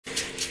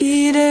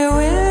Ire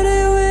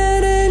were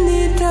were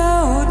nita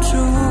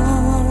ochu.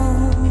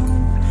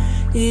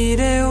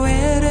 Ire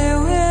were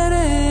were.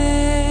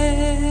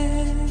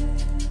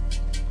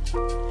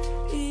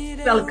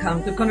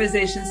 Welcome to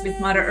Conversations with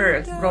Mother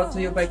Earth, brought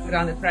to you by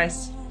Grounded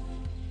Press.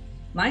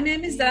 My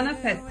name is Dana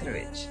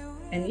Petrovic,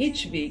 and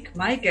each week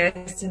my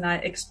guests and I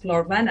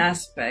explore one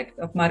aspect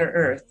of Mother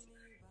Earth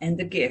and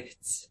the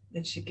gifts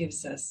that she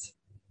gives us.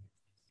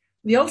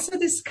 We also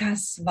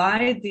discuss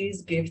why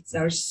these gifts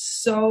are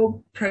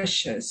so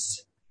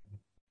precious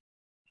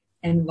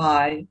and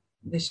why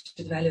we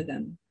should value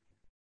them.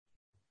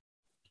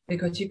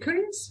 Because you're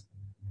curious?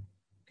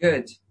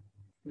 Good.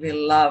 We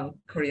love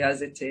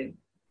curiosity.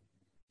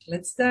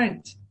 Let's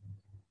start.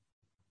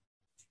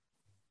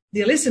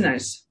 Dear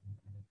listeners,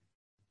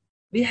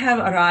 we have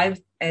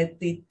arrived at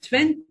the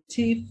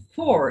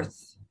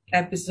 24th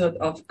episode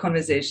of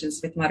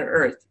Conversations with Mother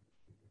Earth.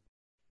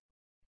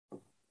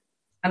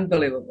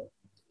 Unbelievable.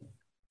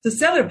 To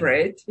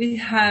celebrate, we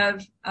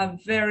have a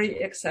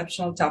very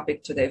exceptional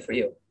topic today for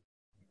you.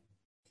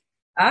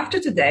 After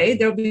today,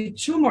 there will be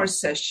 2 more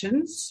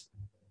sessions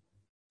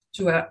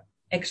to an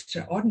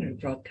extraordinary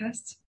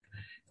broadcast,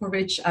 for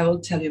which I will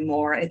tell you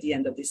more at the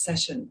end of this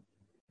session.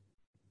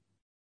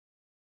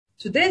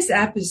 Today's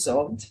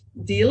episode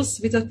deals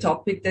with a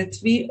topic that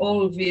we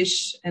all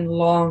wish and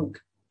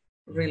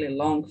really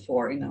long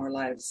for in our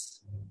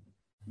lives,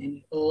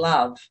 and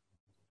love.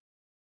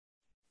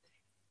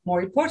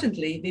 More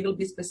importantly, we will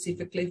be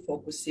specifically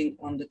focusing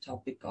on the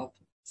topic of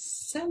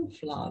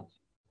self-love.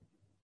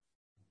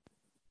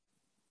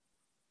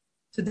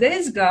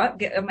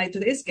 My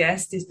today's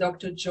guest is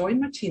Dr. Joy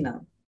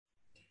Martina,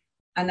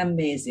 an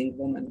amazing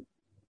woman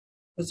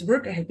whose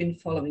work I have been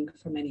following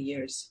for many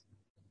years.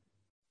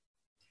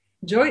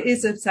 Joy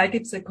is a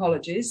psychic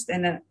psychologist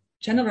and a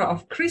channeler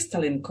of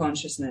crystalline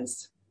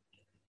consciousness.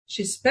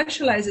 She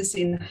specializes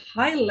in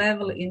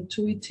high-level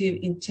intuitive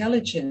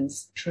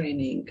intelligence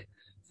training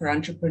for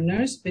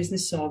entrepreneurs,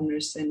 business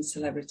owners, and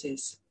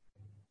celebrities.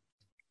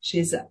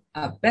 She's a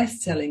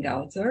best-selling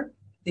author,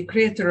 the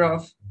creator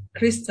of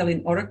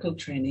Crystalline Oracle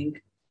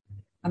Training,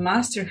 a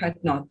master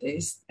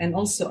hypnotist, and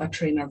also a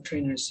trainer of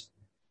trainers.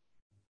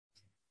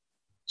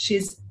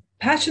 She's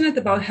passionate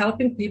about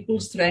helping people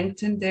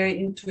strengthen their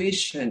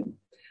intuition,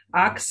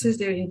 access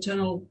their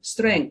internal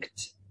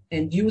strength,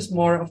 and use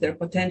more of their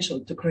potential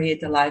to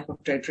create a life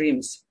of their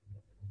dreams.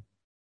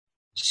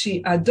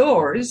 She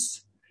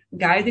adores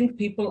guiding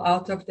people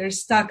out of their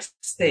stuck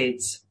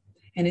states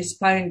and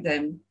inspiring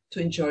them to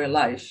enjoy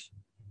life.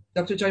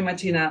 Dr. Joy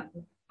Martina,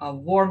 a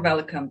warm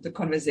welcome to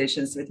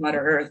Conversations with Mother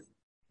Earth.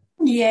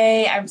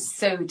 Yay, I'm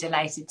so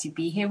delighted to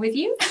be here with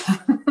you.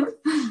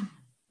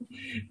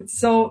 It's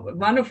so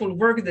wonderful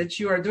work that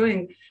you are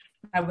doing.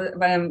 I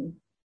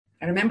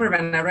remember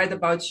when I read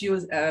about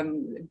you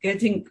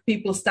getting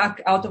people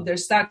stuck out of their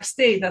stuck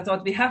state, I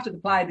thought we have to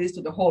apply this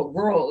to the whole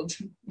world.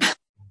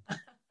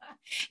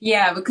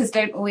 Yeah, because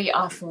don't we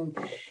often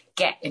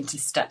get into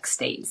stuck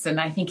states? And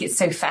I think it's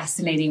so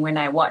fascinating when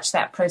I watch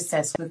that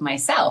process with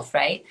myself,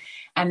 right?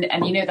 And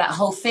you know, that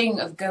whole thing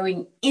of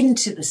going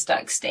into the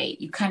stuck state,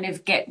 you kind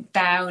of get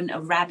down a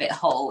rabbit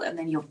hole and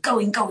then you're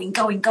going,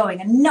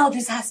 and no,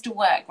 this has to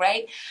work,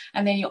 right?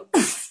 And then you're,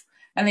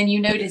 and then you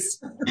notice,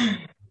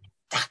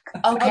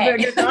 okay,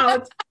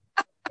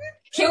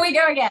 here we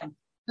go again.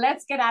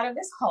 Let's get out of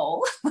this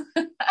hole.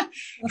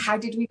 How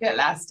did we do it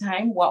last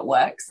time? What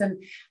works?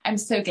 And I'm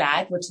so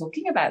glad we're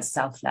talking about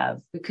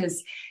self-love,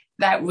 because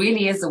that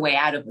really is the way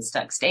out of the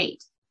stuck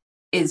state,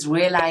 is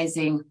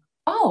realizing,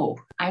 oh,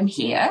 I'm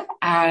here.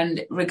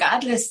 And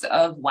regardless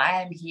of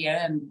why I'm here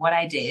and what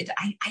I did,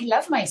 I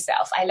love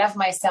myself. I love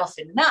myself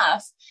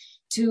enough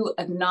to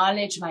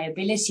acknowledge my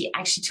ability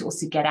actually to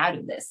also get out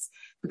of this.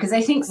 Because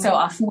I think so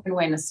often when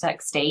we're in a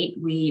stuck state,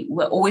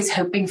 we're always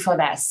hoping for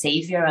that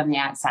savior on the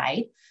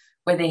outside,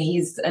 whether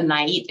he's a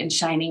knight in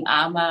shining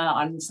armor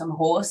on some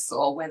horse,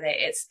 or whether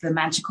it's the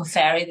magical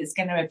fairy that's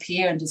going to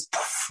appear and just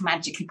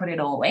magically put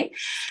it all away.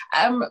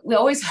 We're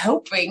always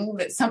hoping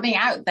that something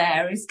out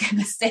there is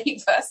going to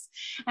save us.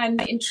 And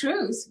in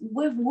truth,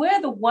 we're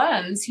the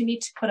ones who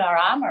need to put our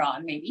armor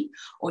on, maybe,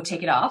 or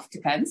take it off,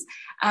 depends,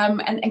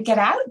 and get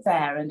out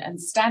there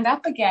and stand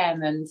up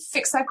again and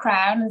fix our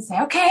crown and say,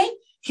 okay,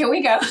 here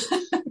we go.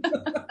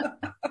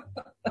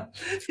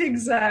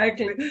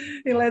 Exactly.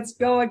 Let's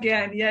go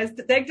again. Yes,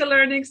 take the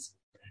learnings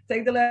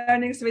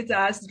with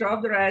us,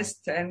 drop the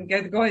rest, and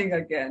get going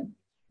again.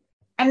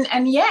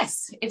 And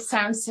yes, it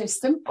sounds so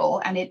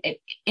simple, and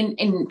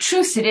in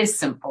truth it is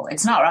simple.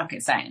 It's not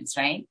rocket science,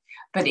 right?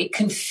 But it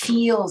can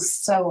feel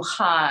so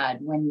hard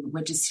when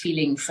we're just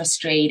feeling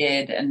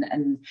frustrated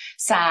and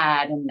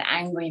sad and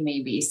angry,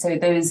 maybe. So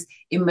those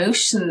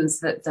emotions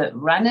that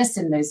run us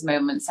in those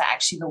moments are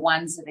actually the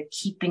ones that are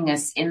keeping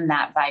us in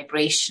that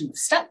vibration of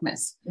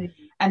stuckness.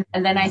 Mm-hmm.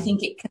 And then I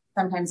think it can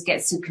sometimes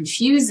get so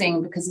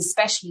confusing, because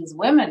especially as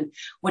women,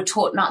 we're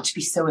taught not to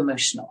be so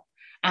emotional.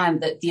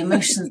 And that the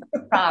emotions are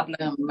the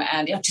problem,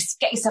 and just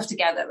get yourself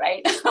together,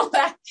 right?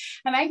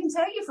 And I can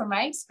tell you from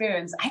my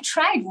experience, I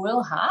tried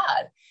real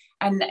hard.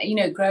 And, you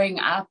know, growing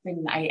up,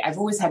 and I've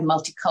always had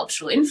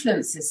multicultural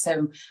influences.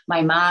 So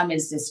my mom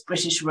is this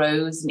British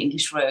Rose, an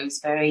English Rose,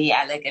 very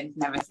elegant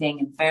and everything,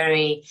 and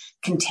very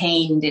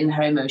contained in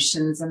her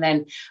emotions. And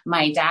then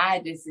my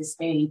dad is this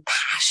very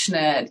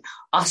passionate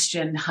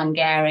Austrian,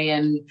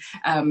 Hungarian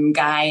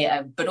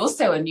guy, but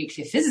also a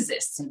nuclear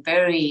physicist and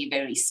very,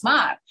 very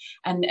smart.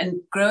 And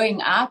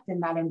growing up in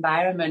that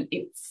environment,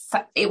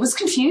 it was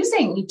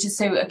confusing. You just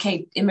say,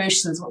 okay,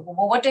 emotions, well,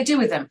 what do I do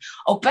with them?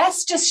 Oh,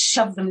 best just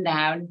shove them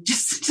down,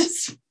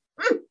 just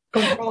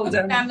control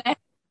them,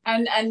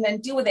 and then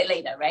deal with it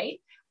later, right?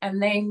 And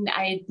then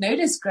I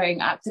noticed growing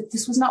up that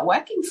this was not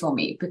working for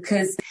me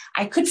because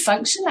I could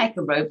function like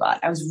a robot.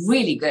 I was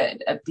really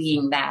good at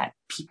being that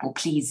people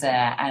pleaser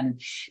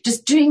and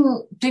just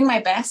doing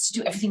my best to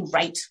do everything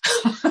right.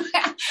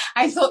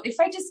 I thought if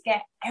I just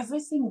get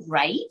everything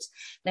right,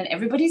 then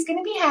everybody's going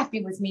to be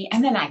happy with me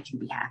and then I can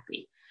be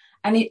happy.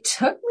 And it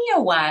took me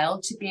a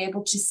while to be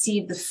able to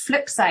see the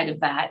flip side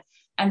of that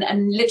and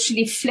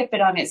literally flip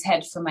it on its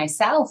head for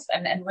myself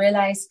and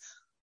realize,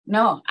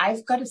 no,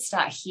 I've got to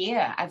start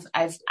here.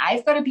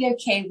 I've got to be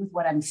okay with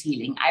what I'm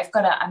feeling. I've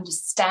got to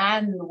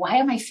understand, why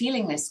am I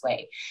feeling this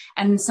way?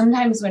 And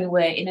sometimes when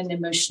we're in an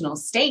emotional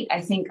state,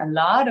 I think a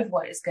lot of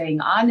what is going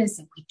on is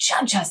that we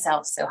judge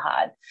ourselves so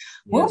hard. Yes.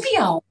 We'll be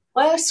our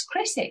worst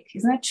critic.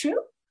 Isn't that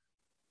true?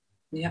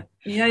 Yeah,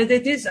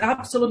 it is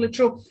absolutely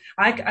true.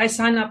 I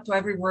sign up to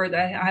every word.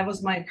 I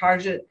was my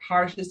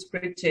harshest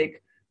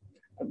critic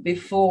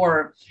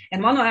before.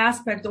 And one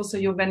aspect also,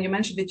 when you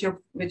mentioned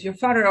with your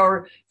father,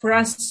 or for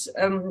us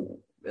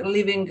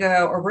living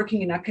or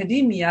working in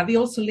academia, we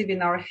also live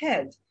in our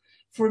head.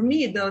 For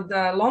me,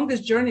 the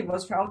longest journey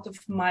was out of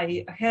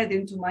my head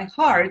into my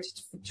heart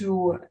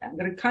to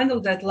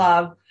rekindle that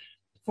love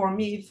for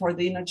me, for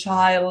the inner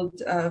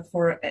child,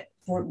 for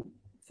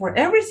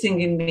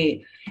everything in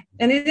me.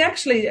 And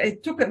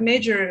it took a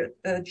major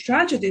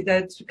tragedy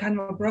that kind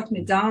of brought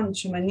me down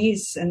to my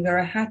knees, and where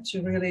I had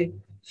to really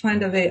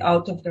find a way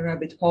out of the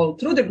rabbit hole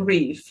through the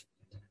grief,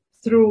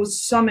 through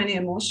so many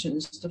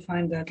emotions, to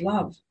find that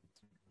love.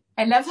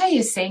 I love how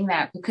you're saying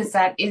that, because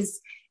that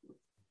is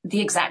the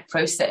exact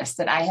process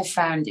that I have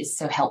found is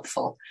so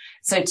helpful.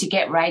 So to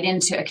get right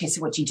into, okay,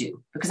 so what do you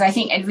do? Because I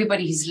think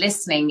everybody who's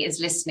listening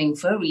is listening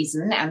for a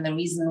reason. And the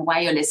reason why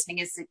you're listening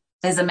is that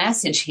there's a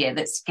message here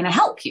that's going to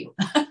help you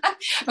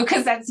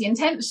because that's the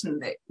intention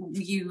that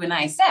you and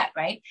I set,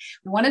 right?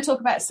 We want to talk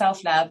about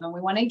self-love, and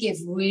we want to give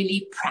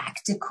really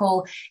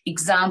practical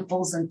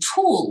examples and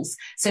tools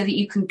so that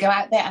you can go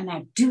out there and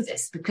now do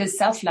this, because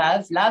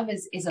self-love, love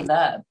is a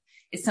verb.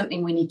 It's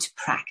something we need to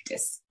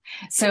practice.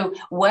 So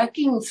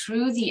working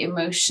through the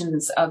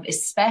emotions of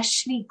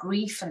especially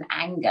grief and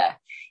anger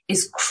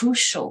is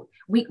crucial.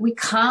 We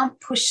can't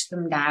push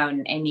them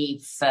down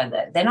any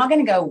further. They're not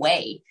going to go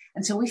away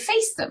until we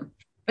face them.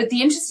 But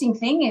the interesting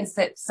thing is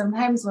that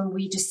sometimes when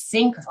we just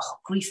think of,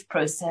 grief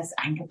process,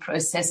 anger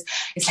process,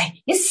 it's like,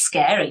 it's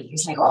scary.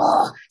 It's like,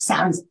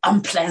 sounds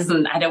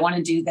unpleasant. I don't want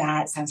to do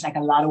that. Sounds like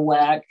a lot of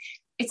work.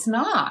 It's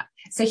not.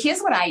 So here's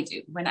what I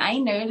do. When I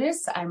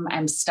notice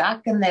I'm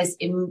stuck and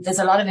there's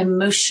a lot of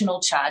emotional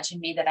charge in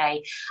me that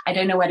I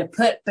don't know where to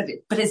put, but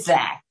it's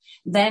there.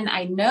 Then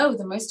I know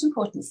the most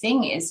important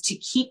thing is to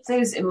keep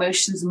those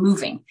emotions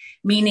moving,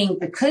 meaning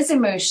because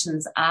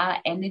emotions are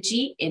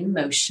energy in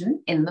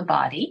motion in the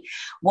body,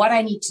 what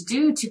I need to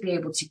do to be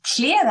able to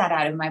clear that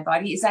out of my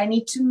body is I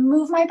need to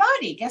move my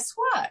body. Guess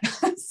what?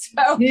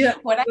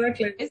 What I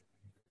do is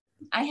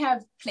I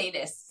have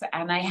playlists,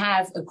 and I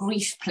have a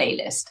grief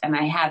playlist, and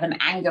I have an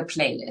anger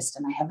playlist,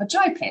 and I have a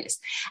joy playlist.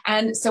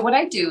 And so what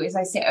I do is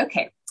I say,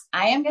 okay,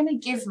 I am going to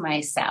give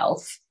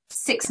myself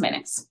 6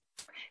 minutes.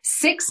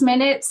 6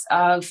 minutes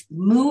of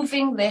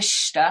moving this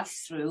stuff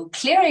through,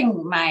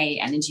 clearing my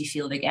energy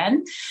field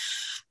again,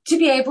 to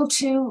be able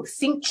to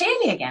think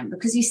clearly again.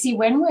 Because you see,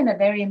 when we're in a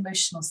very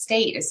emotional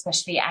state,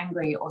 especially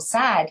angry or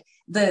sad,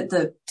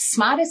 the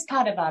smartest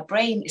part of our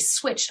brain is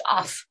switched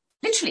off.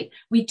 Literally,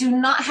 we do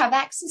not have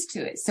access to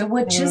it. So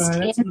we're just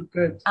in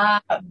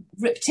our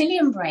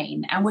reptilian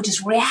brain, and we're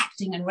just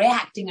reacting and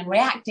reacting and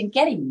reacting,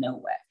 getting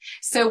nowhere.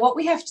 So what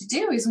we have to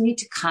do is we need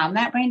to calm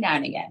that brain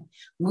down again,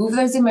 move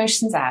those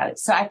emotions out.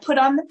 So I put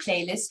on the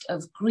playlist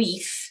of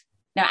grief.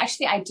 Now,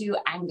 actually, I do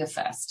anger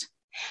first.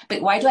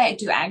 But why do I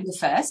do anger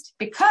first?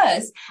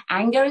 Because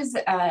anger is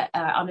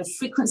on a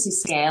frequency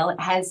scale, it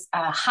has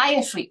a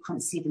higher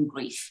frequency than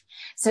grief.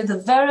 So the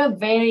very,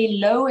 very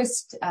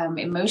lowest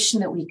emotion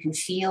that we can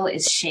feel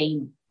is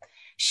shame.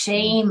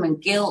 Shame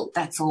and guilt,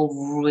 that's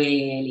all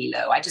really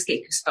low. I just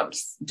get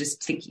goosebumps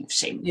just thinking of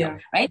shame and guilt,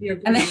 right? Yeah,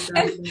 and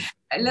then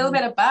a little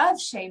bit above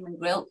shame and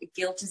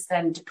guilt is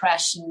then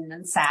depression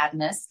and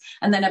sadness.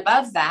 And then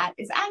above that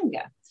is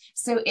anger.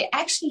 So it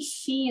actually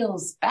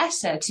feels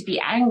better to be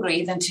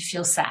angry than to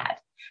feel sad.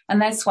 And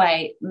that's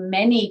why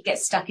many get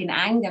stuck in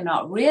anger,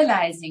 not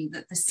realizing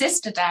that the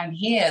sister down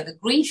here, the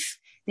grief,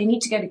 they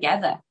need to go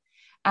together.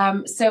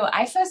 So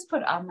I first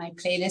put on my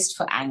playlist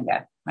for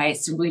anger, right?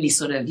 So really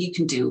sort of, you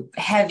can do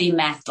heavy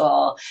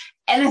metal,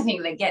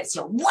 anything that gets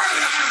your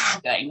wah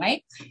going,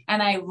 right?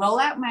 And I roll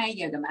out my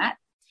yoga mat,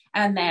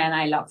 And then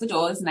I lock the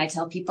doors and I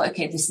tell people,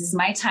 okay, this is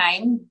my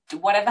time.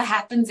 Whatever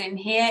happens in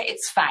here,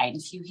 it's fine.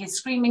 If you hear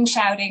screaming,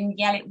 shouting,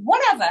 yelling,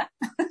 whatever,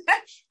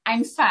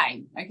 I'm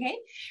fine. Okay.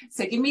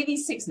 So give me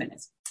these 6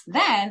 minutes.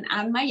 Then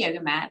on my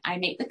yoga mat, I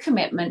make the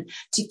commitment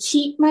to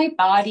keep my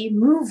body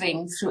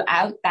moving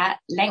throughout that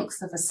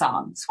length of a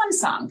song. It's one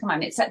song. Come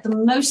on. It's at the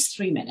most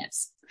 3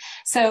 minutes.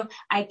 So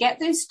I get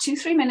those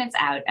 2-3 minutes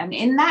out. And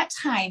in that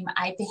time,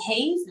 I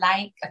behave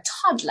like a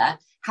toddler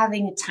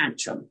having a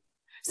tantrum.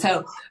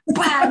 So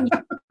bam,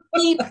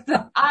 keep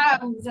the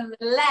arms and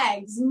the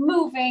legs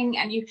moving,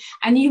 and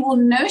you will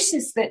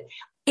notice that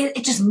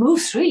it just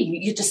moves through you.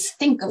 You just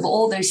think of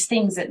all those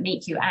things that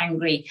make you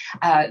angry,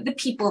 the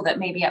people that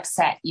maybe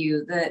upset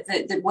you,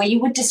 the way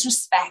you were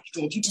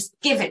disrespected. You just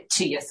give it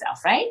to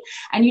yourself, right?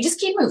 And you just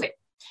keep moving.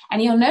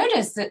 And you'll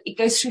notice that it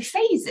goes through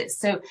phases.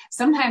 So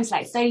sometimes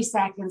like 30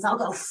 seconds, I'll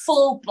go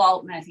full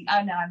bolt and I think,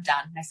 oh no, I'm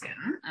done. And I say,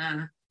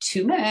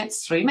 2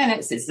 minutes, 3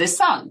 minutes, it's this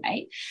song,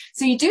 right?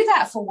 So you do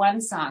that for one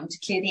song to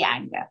clear the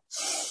anger.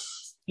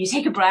 You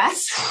take a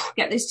breath,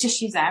 get those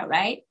tissues out,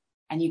 right?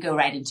 And you go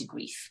right into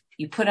grief.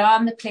 You put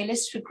on the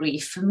playlist for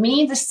grief. For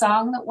me, the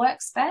song that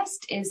works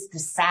best is The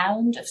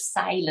Sound of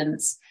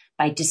Silence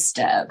by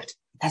Disturbed.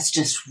 That's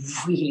just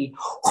really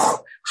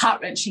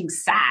heart-wrenching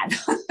sad.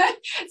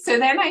 So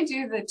then I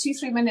do the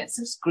 2-3 minutes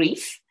of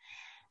grief.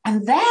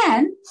 And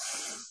then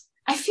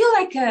I feel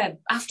like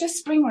after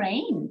spring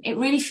rain, it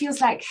really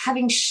feels like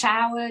having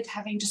showered,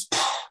 having just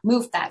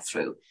moved that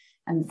through.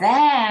 And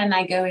then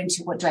I go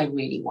into, what do I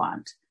really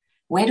want?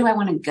 Where do I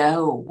want to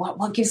go?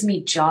 What gives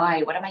me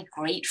joy? What am I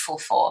grateful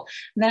for?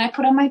 And then I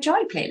put on my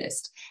joy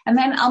playlist. And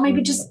then I'll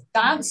maybe just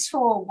dance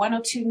for 1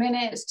 or 2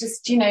 minutes,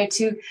 just,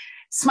 to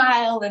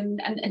smile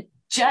and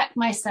jerk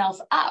myself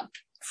up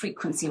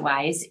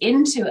frequency-wise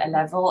into a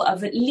level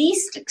of at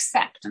least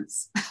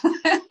acceptance.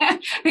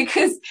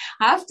 Because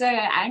after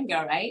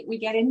anger, right, we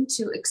get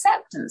into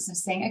acceptance of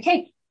saying,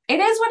 okay, it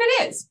is what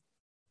it is.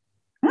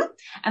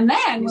 And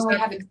then when we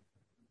have it,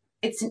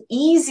 it's an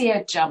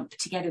easier jump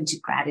to get into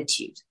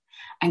gratitude.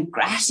 And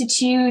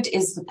gratitude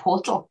is the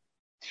portal.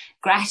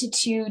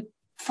 Gratitude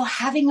for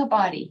having a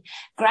body,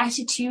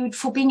 gratitude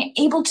for being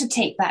able to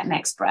take that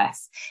next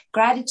breath,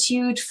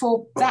 gratitude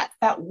for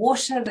that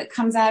water that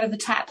comes out of the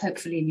tap,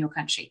 hopefully in your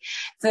country,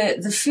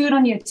 the food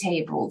on your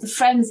table, the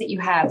friends that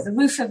you have, the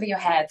roof over your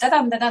head,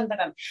 da-dum, da-dum,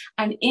 da-dum.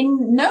 And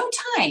in no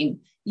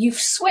time,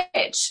 you've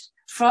switched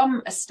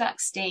from a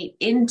stuck state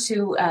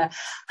into a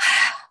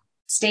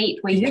state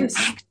where you can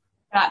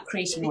start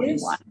creating what you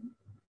want.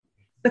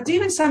 But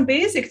even some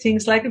basic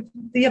things like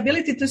the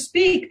ability to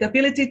speak, the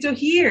ability to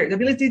hear, the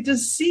ability to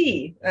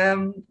see,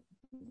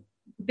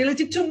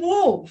 ability to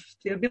move,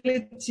 the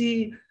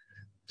ability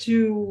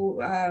to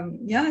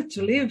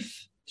live,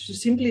 to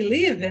simply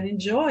live and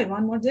enjoy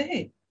one more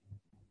day.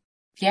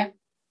 Yeah.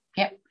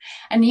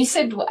 And you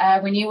said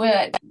when you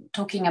were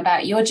talking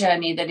about your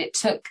journey that it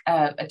took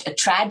a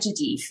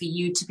tragedy for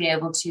you to be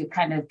able to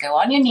kind of go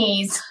on your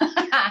knees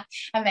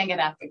and then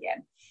get up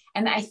again.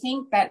 And I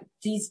think that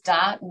these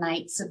dark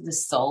nights of the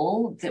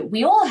soul that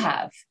we all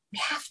have, we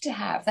have to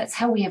have, that's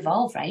how we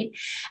evolve, right?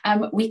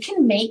 We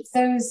can make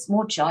those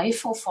more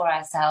joyful for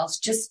ourselves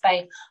just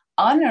by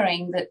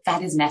honoring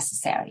that is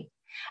necessary.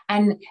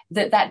 And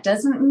that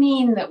doesn't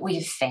mean that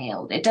we've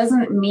failed. It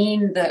doesn't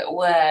mean that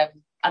we're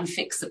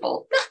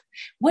unfixable.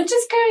 We're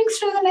just going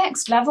through the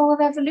next level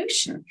of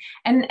evolution.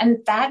 And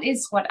that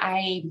is what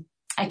I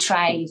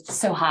try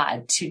so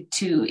hard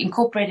to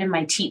incorporate in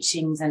my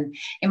teachings and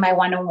in my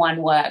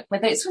one-on-one work,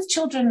 whether it's with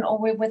children or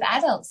with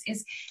adults,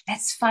 is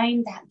let's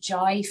find that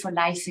joy for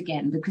life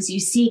again. Because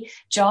you see,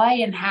 joy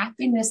and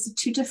happiness are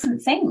two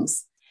different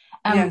things.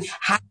 Yes.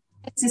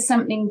 Happiness is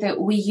something that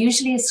we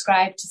usually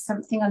ascribe to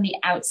something on the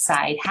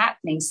outside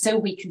happening so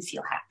we can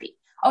feel happy.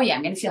 Oh yeah,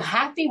 I'm going to feel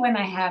happy when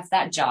I have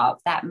that job,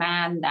 that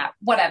man, that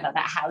whatever,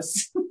 that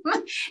house.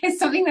 It's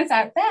something that's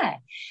out there.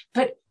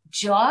 But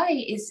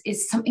joy is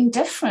something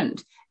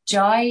different.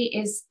 Joy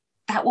is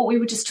that what we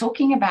were just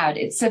talking about.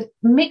 It's a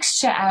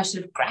mixture out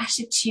of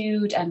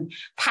gratitude and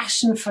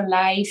passion for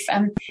life.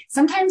 And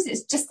sometimes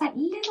it's just that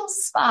little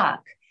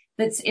spark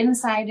that's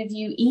inside of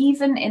you,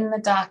 even in the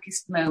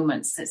darkest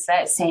moments, that's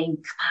there saying,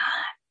 come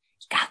on,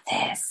 you got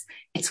this.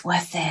 It's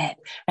worth it,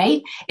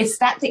 right? It's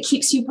that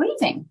keeps you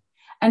breathing.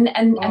 And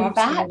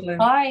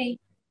that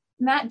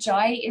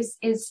joy is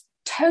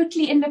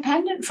totally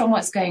independent from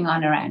what's going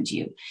on around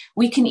you.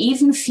 We can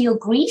even feel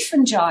grief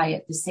and joy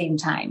at the same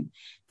time.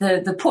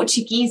 The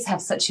Portuguese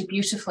have such a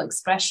beautiful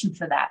expression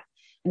for that,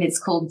 and it's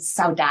called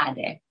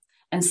saudade.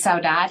 And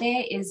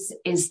saudade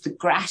is the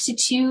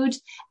gratitude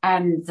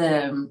and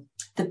the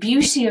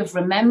beauty of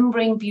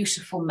remembering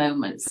beautiful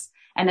moments,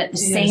 and at the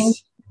same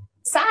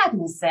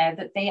sadness there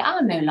that they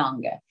are no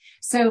longer.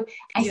 So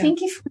I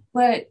think if we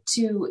were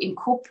to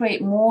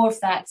incorporate more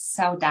of that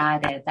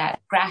saudade, that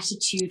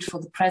gratitude for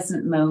the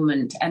present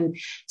moment, and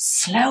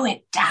slow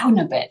it down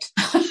a bit,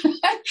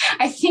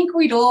 I think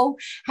we'd all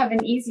have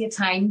an easier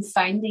time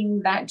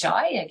finding that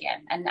joy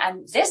again.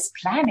 And this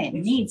planet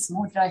needs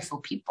more joyful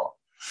people.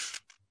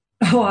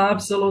 Oh,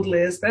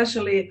 absolutely.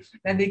 Especially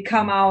when we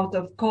come out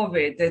of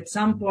COVID. At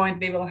some point,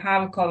 we will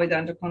have COVID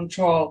under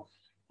control.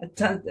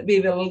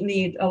 We will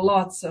need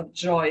lots of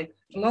joy.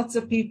 Lots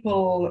of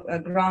people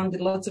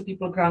grounded, lots of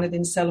people grounded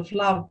in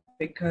self-love,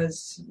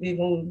 because we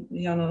will,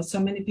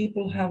 so many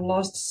people have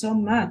lost so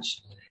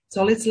much.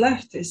 So all it's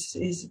left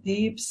is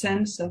deep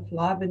sense of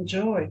love and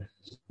joy,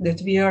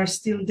 that we are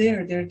still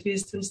there, that we are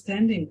still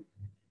standing.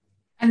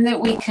 And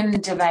that we can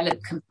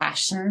develop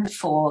compassion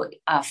for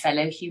our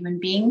fellow human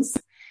beings.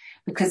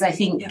 Because I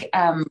think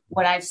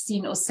what I've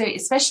seen also,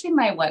 especially in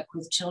my work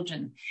with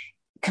children,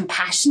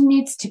 compassion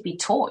needs to be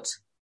taught.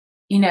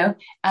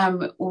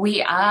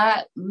 We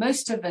are,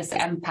 most of us,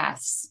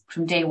 empaths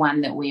from day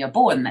one that we are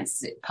born.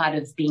 That's part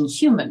of being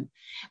human.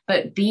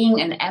 But being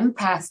an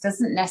empath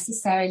doesn't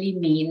necessarily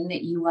mean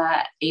that you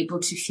are able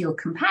to feel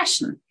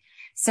compassion.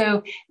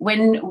 So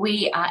when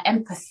we are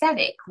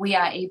empathetic, we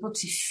are able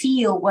to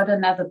feel what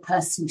another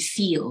person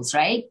feels,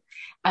 right?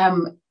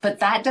 But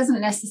that doesn't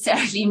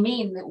necessarily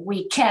mean that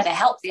we care to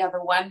help the other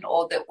one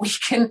or that we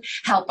can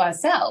help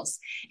ourselves.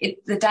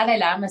 The Dalai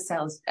Lama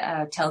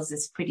tells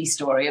this pretty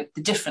story of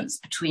the difference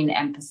between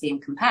empathy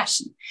and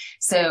compassion.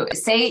 So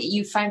say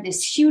you find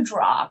this huge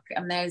rock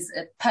and there's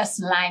a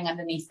person lying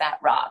underneath that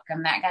rock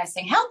and that guy's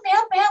saying, help me,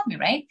 help me, help me,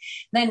 right?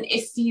 Then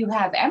if you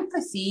have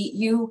empathy,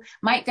 you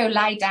might go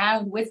lie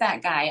down with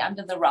that guy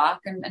under the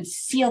rock and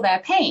feel their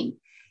pain.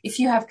 If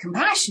you have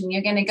compassion,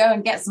 you're going to go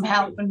and get some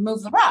help and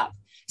move the rock.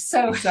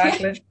 So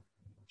exactly.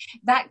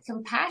 That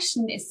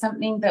compassion is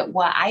something that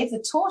we're either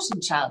taught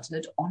in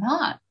childhood or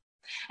not.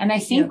 And I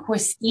think we're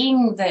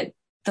seeing that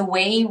the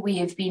way we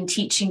have been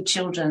teaching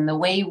children, the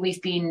way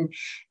we've been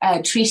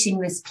treating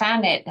this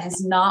planet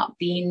has not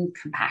been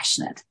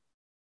compassionate.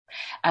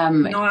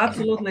 No,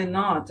 absolutely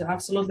not.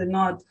 Absolutely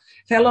not.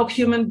 Fellow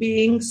human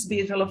beings,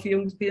 fellow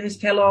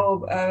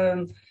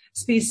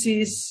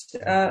species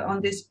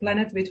on this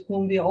planet with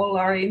whom we all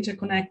are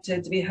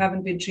interconnected, we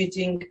haven't been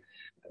treating.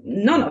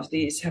 None of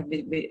these have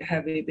we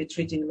been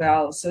treating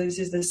well. So this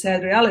is the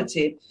sad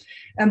reality.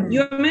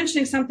 You're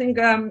mentioning something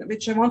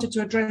which I wanted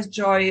to address,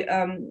 Joy.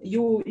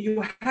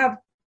 You have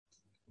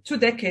 2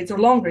 decades or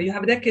longer. You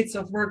have decades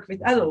of work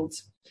with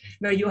adults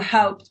where you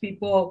helped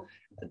people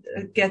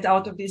get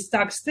out of these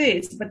stuck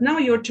states. But now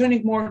you're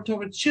turning more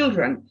towards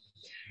children.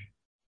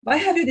 Why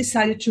have you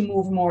decided to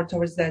move more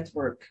towards that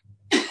work?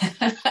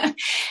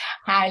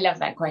 I love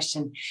that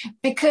question,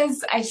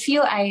 because I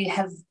feel I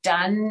have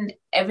done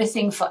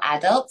everything for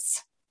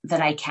adults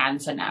that I can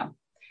for now.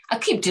 I'll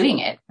keep doing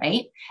it,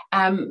 right?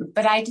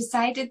 But I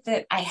decided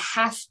that I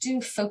have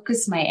to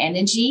focus my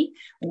energy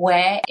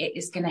where it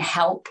is going to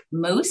help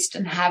most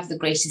and have the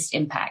greatest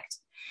impact.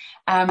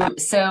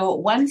 So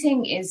one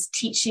thing is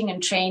teaching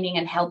and training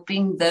and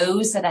helping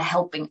those that are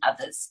helping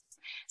others.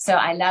 So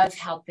I love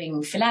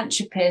helping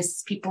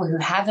philanthropists, people who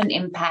have an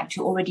impact,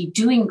 who are already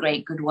doing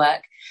great, good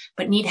work,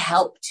 but need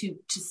help to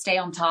stay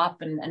on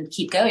top and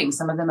keep going.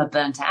 Some of them are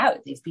burnt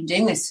out. They've been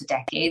doing this for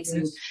decades.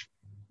 Yes.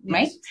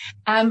 Right?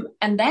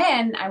 And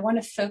then I want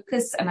to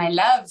focus, and I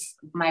love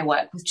my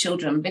work with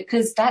children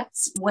because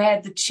that's where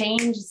the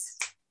change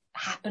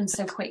happens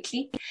so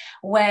quickly,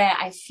 where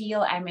I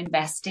feel I'm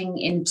investing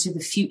into the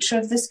future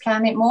of this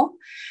planet more.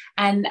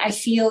 And I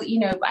feel,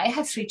 I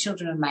have 3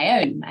 children of my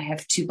own. I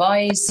have 2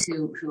 boys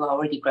who are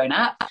already grown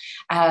up,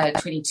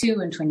 22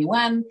 and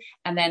 21.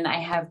 And then I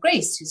have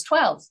Grace, who's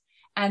 12.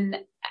 And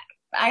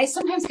I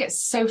sometimes get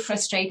so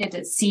frustrated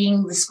at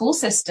seeing the school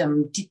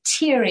system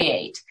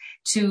deteriorate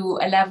to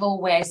a level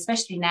where,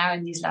 especially now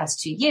in these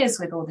last 2 years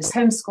with all this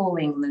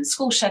homeschooling and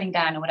school shutting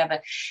down or whatever,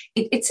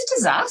 it's a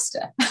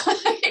disaster.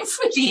 It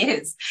really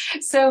is.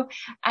 So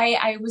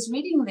I was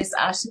reading this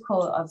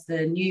article of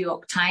the New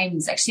York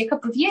Times actually a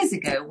couple of years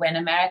ago when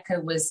America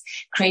was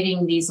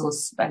creating these, or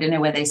I don't know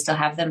whether they still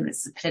have them.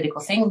 It's a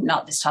political thing,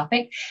 not this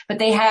topic, but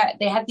they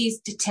had these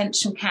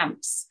detention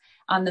camps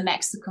on the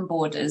Mexican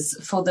borders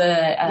for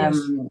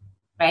the,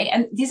 right?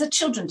 And these are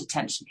children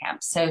detention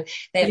camps. So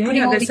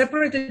they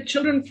separated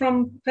children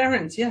from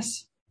parents.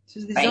 Yes. This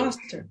is a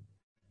disaster. Right?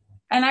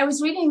 And I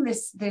was reading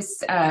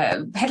this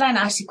headline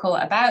article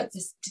about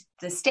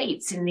the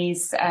states in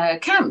these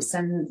camps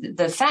and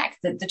the fact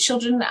that the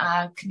children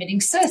are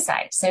committing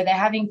suicide. So they're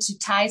having to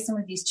tie some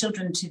of these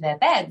children to their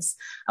beds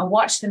and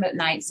watch them at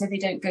night so they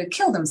don't go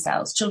kill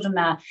themselves. Children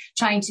are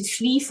trying to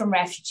flee from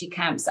refugee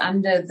camps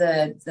under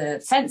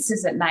the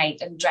fences at night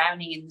and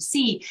drowning in the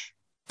sea.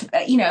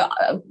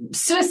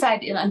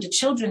 Suicide under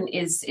children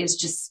is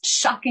just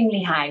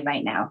shockingly high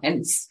right now, and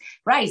it's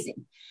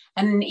rising.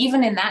 And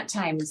even in that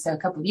time, so a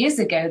couple of years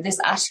ago, this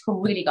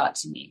article really got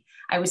to me.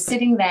 I was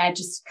sitting there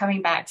just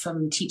coming back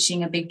from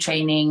teaching a big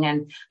training,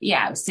 and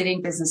I was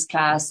sitting business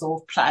class,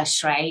 all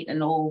plush, right?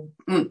 And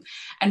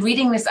and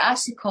reading this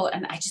article,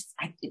 and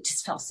it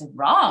just felt so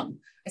wrong.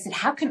 I said,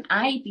 how can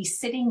I be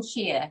sitting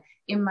here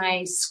in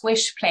my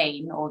squish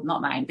plane, or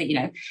not mine, but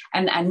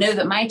and I know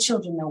that my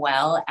children are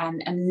well,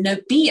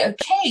 and be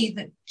okay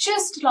that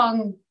just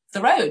along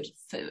the road,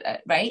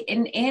 right,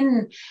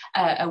 in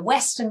a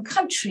Western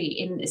country,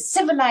 in a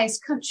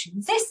civilized country,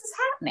 this is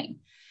happening.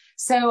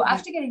 So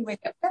after getting really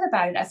upset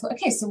about it, I thought,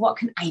 okay, so what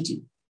can I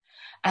do?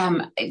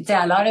 There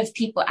are a lot of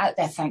people out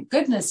there, thank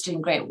goodness,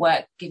 doing great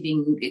work,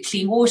 giving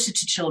clean water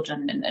to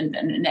children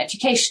and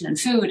education and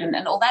food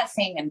and all that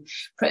thing, and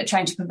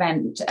trying to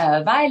prevent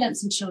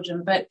violence in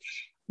children. But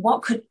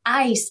what could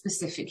I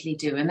specifically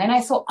do? And then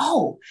I thought,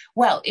 oh,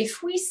 well,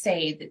 if we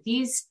say that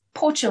these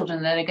poor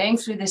children that are going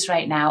through this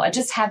right now are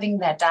just having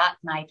their dark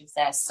night of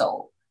their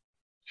soul,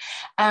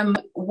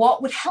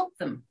 what would help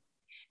them?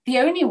 The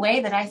only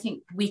way that I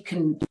think we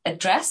can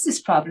address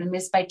this problem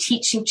is by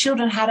teaching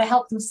children how to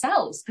help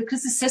themselves,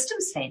 because the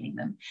system's failing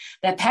them.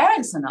 Their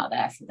parents are not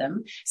there for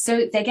them.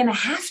 So they're going to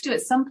have to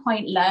at some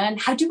point learn,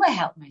 how do I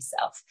help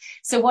myself?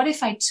 So what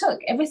if I took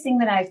everything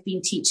that I've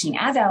been teaching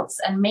adults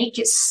and make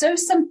it so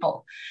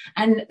simple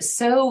and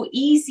so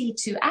easy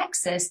to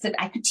access that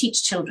I could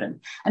teach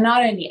children? And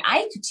not only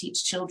I could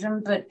teach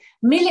children, but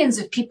millions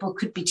of people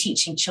could be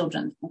teaching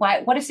children.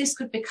 What if this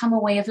could become a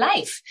way of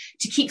life,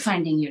 to keep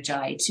finding your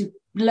joy, to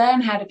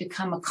learn how to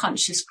become a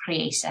conscious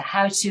creator,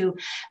 how to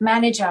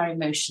manage our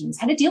emotions,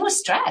 how to deal with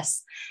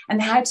stress,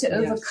 and how to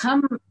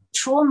overcome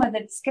trauma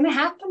that's going to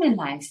happen in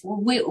life.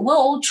 We're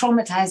all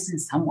traumatized in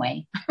some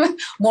way,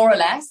 more or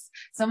less.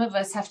 Some of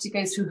us have to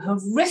go through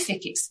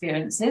horrific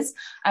experiences.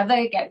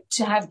 Either get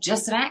to have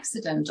just an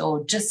accident,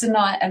 or just an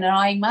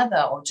annoying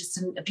mother, or just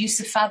an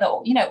abusive father.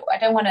 Or, I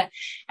don't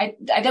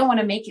want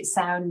to make it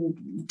sound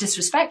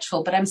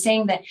disrespectful, but I'm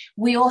saying that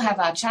we all have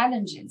our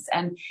challenges.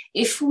 And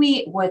if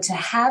we were to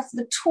have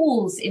the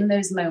tools in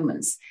those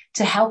moments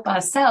to help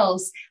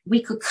ourselves,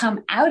 we could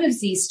come out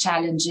of these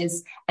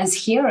challenges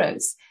as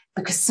heroes,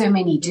 because so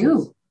many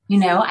do.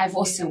 I've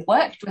also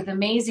worked with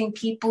amazing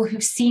people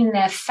who've seen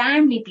their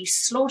family be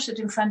slaughtered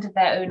in front of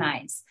their own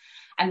eyes.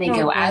 And they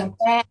go out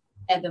there,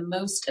 they're the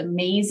most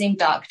amazing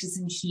doctors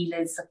and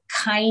healers, the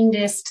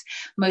kindest,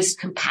 most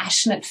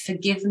compassionate,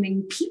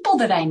 forgiving people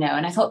that I know.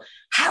 And I thought,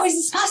 how is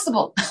this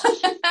possible?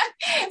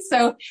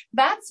 So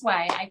that's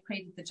why I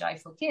created the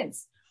Joyful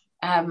Kids,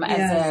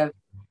 as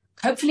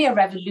hopefully a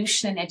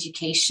revolution in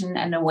education,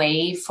 and a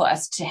way for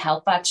us to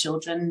help our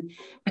children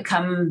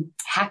become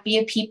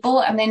happier people.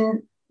 And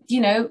then,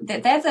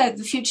 they're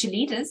the future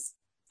leaders.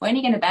 We're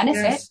only going to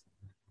benefit.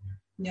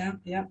 Yes.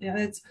 Yeah.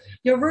 It's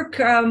your work.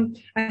 I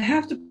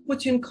have to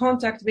put you in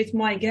contact with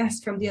my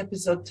guest from the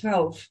episode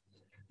 12.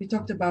 We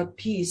talked about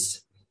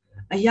peace.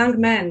 A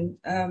young man,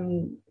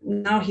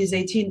 now he's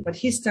 18, but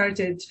he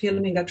started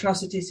filming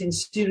atrocities in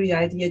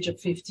Syria at the age of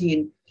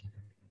 15.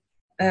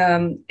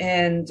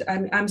 And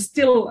I'm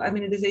still,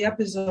 the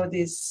episode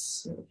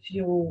is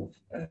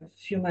a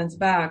few months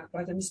back,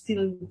 but I'm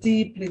still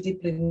deeply,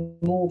 deeply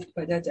moved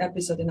by that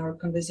episode in our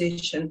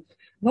conversation.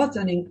 What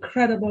an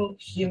incredible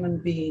human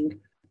being.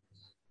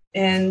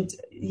 And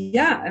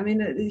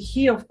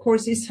he, of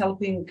course, is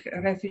helping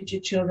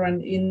refugee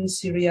children in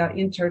Syria,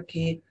 in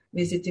Turkey,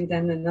 visiting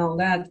them and all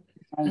that.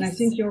 Nice. And I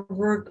think your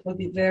work will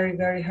be very,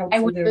 very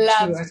helpful there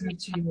too. I think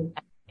to you.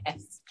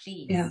 Yes,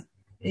 please.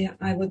 Yeah,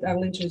 I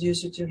will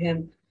introduce you to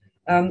him.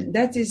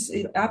 That is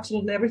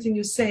absolutely everything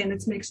you say, and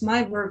it makes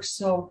my work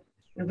so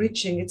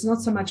enriching. It's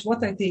not so much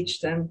what I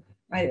teach them.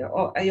 I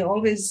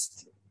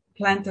always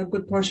plant a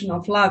good portion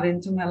of love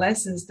into my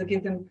lessons to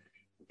give them.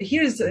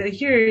 Here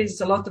is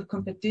a lot of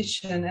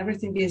competition.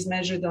 Everything is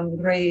measured on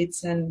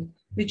grades and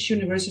which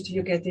university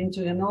you get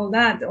into and all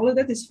that. All of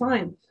that is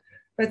fine.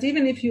 But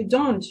even if you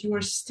don't, you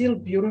are still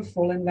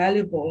beautiful and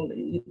valuable.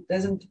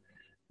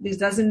 This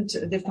doesn't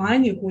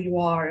define you who you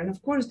are. And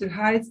of course, the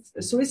high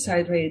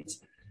suicide rates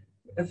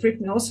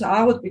freak me also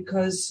out,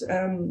 because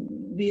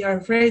we are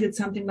afraid that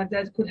something like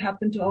that could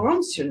happen to our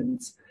own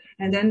students.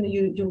 And then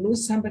you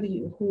lose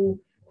somebody who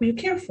you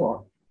care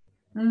for.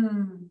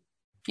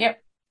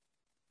 Yep.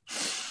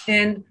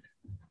 And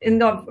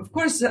of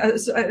course,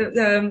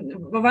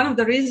 one of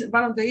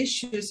the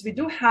issues we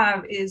do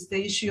have is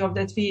the issue of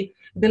that we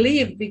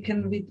believe we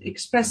can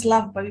express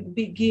love by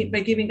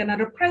giving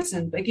another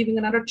present, by giving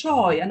another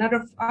toy,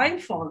 another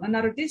iPhone,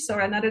 another this or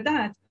another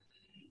that.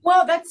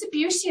 Well, that's the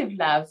beauty of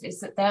love, is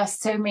that there are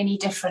so many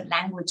different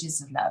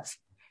languages of love.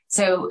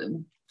 So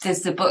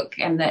there's the book,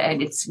 and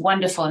it's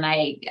wonderful. And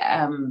I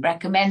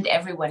recommend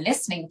everyone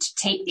listening to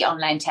take the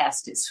online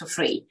test. It's for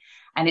free.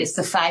 And it's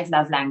the 5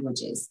 love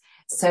languages.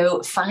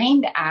 So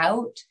find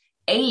out,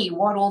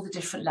 what all the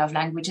different love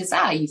languages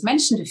are. You've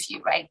mentioned a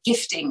few, right?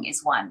 Gifting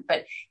is one,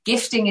 but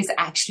gifting is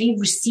actually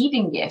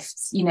receiving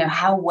gifts.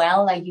 How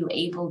well are you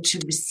able to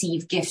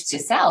receive gifts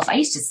yourself? I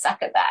used to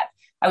suck at that.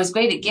 I was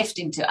great at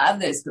gifting to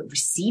others, but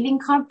receiving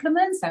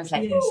compliments, I was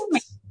like,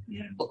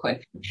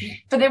 awkward.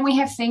 But then we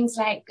have things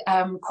like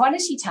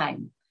quality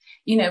time.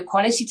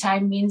 Quality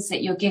time means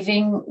that you're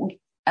giving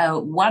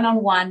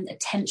one-on-one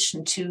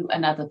attention to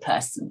another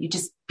person. You're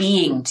just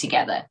being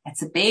together.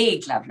 That's a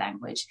big love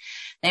language.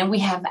 Then we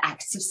have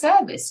acts of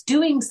service,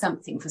 doing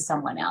something for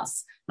someone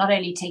else, not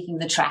only taking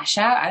the trash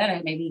out, I don't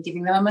know, maybe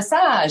giving them a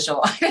massage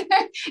or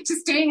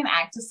just doing an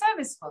act of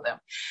service for them.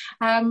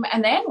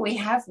 And then we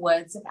have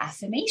words of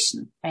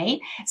affirmation, right?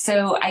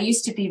 So I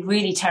used to be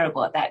really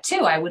terrible at that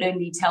too. I would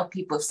only tell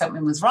people if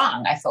something was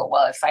wrong. I thought,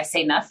 well, if I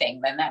say nothing,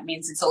 then that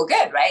means it's all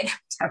good, right?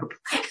 Terrible.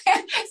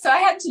 So I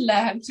had to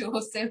learn to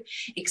also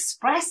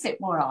express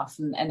it more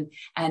often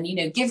and you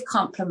know, give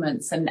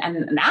compliments. And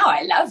now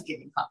I love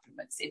giving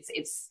compliments.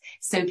 It's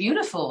so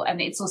beautiful.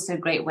 And it's also a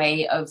great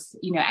way of,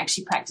 you know,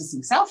 actually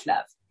practicing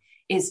self-love,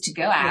 is to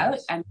go out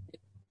and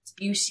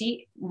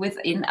beauty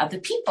within other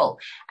people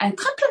and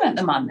compliment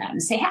them on that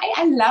and say, hey,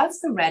 I love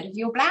the red of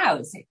your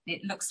blouse.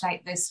 It looks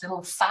like this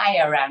little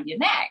fire around your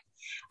neck.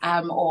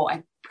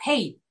 Or,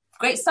 hey,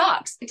 great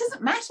socks. It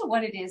doesn't matter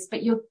what it is,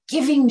 but you're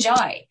giving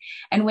joy.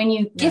 And when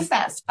you give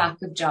that spark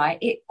of joy,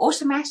 it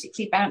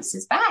automatically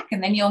bounces back.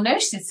 And then you'll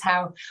notice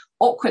how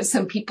awkward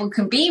some people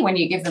can be when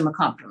you give them a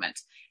compliment.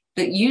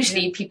 But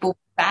usually people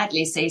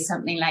badly say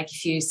something like,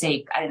 if you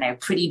say, I don't know,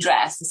 pretty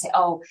dress, they say,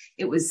 oh,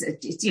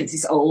 it's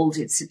this old,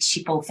 it's a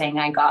cheap old thing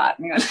I got.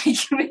 And you're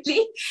like,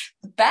 really?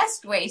 The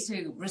best way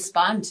to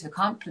respond to a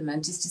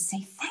compliment is to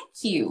say thank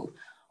you.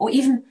 Or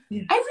even,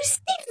 I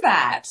received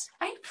that.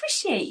 I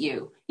appreciate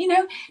you. You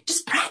know,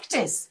 just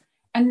practice.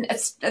 And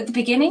at the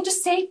beginning,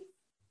 just say,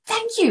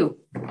 thank you.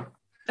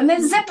 And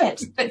then zip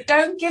it, but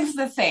don't give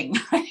the thing.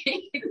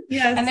 Right?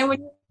 Yes. And then when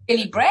you're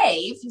really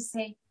brave, you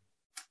say,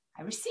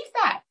 I received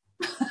that.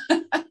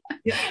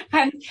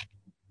 And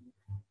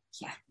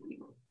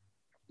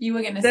you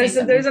were going to say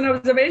something. There's an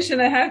observation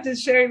I have to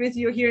share with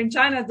you here in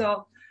China,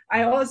 though.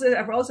 I've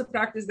also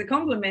practiced the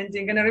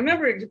complimenting, and I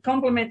remember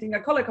complimenting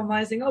a colleague of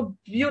mine saying, "Oh,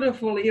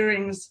 beautiful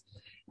earrings,"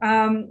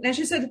 and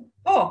she said,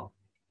 "Oh,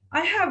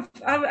 I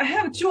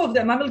have two of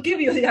them. I will give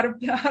you the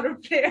other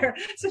pair."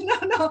 So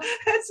no,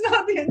 that's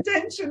not the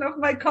intention of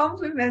my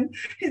compliment.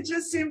 It's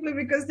just simply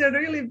because they're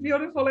really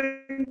beautiful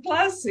and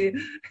classy.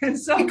 And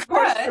so, of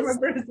course, for my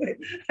birthday,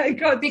 I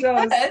got those.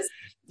 Because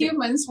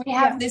humans, we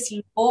have this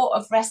law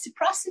of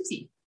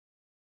reciprocity.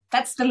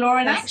 That's the law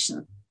in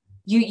action.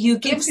 You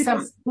give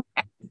some.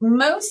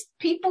 Most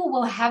people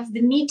will have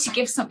the need to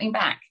give something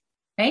back,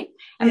 right?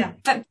 And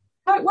that's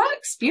how it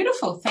works.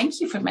 Beautiful. Thank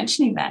you for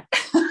mentioning that.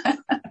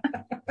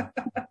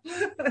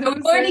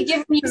 We've already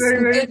given you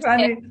some good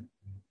tips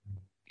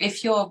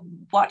if you're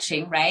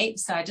watching, right?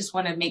 So I just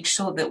want to make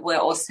sure that we're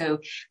also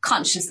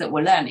conscious that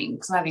we're learning,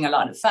 because we're having a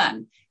lot of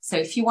fun. So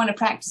if you want to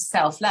practice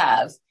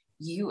self-love,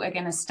 you are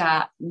going to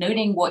start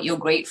noting what you're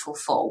grateful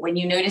for. When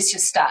you notice you're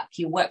stuck,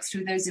 you work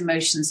through those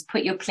emotions,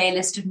 put your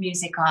playlist of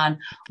music on,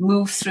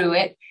 move through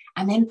it,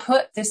 and then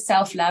put the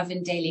self-love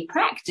in daily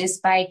practice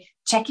by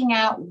checking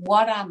out,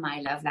 what are my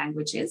love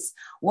languages?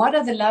 What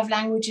are the love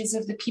languages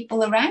of the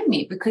people around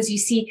me? Because you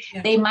see,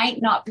 they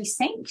might not be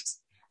synced.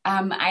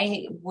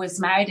 I was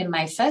married in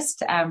my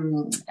first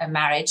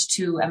marriage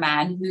to a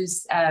man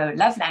whose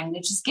love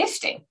language is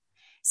gifting.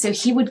 So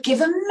he would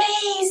give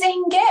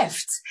amazing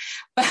gifts.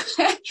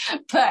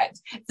 But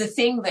the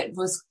thing that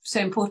was so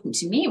important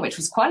to me, which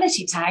was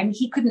quality time,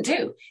 he couldn't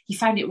do. He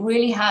found it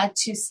really hard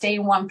to stay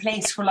in one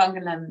place for longer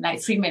than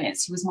like 3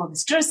 minutes. He was more of a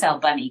Duracell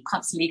bunny,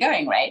 constantly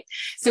going, right?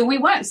 So we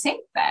weren't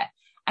synced there.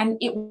 And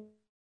it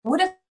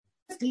would have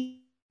been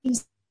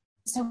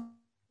so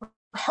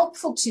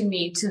helpful to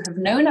me to have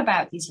known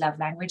about these love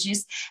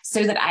languages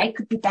so that I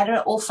could be better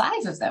at all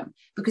 5 of them.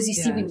 Because you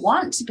see, we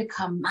want to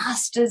become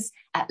masters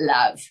at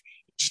love.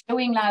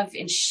 Showing love,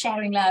 in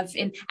sharing love,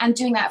 and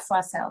doing that for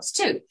ourselves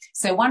too.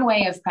 So one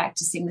way of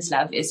practicing this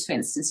love is, for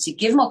instance, to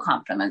give more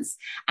compliments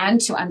and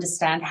to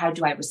understand, how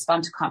do I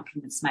respond to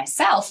compliments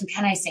myself, and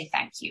can I say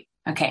thank you?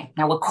 Okay,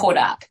 now we're caught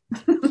up.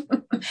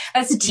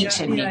 That's a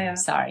teacher in me.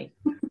 Sorry.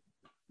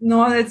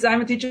 No,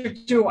 I'm a teacher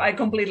too. I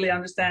completely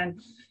understand.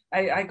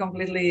 I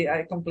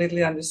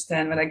completely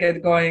understand. When I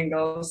get going,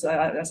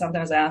 also,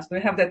 sometimes I ask, do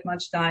we have that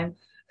much time?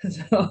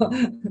 So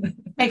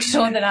make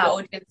sure that our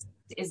audience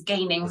is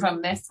gaining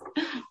from this.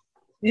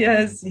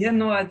 Yes.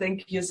 I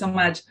thank you so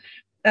much.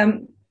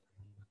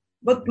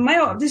 But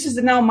this is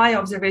now my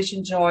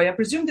observation, Joy. I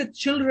presume that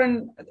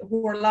children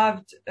who are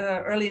loved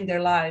early in their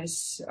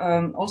lives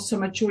also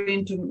mature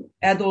into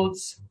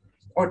adults,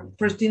 or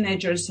first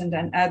teenagers and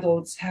then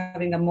adults,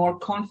 having a more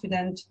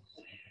confident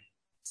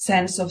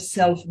sense of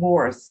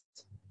self-worth.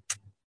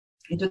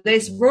 In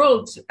today's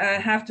world, I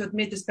have to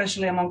admit,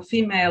 especially among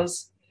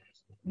females,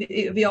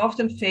 we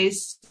often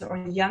face, or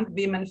young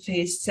women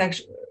face,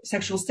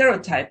 sexual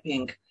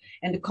stereotyping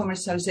and the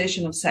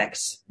commercialization of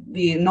sex.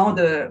 We know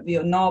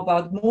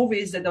about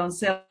movies that don't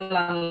sell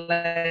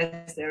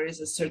unless there is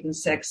a certain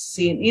sex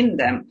scene in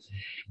them.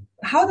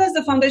 How does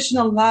the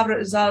foundational love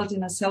result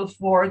in a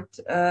self-worth,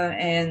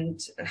 and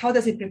how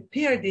does it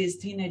prepare these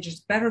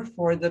teenagers better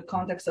for the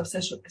context of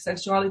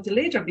sexuality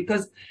later?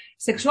 Because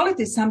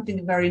sexuality is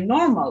something very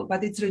normal,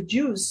 but it's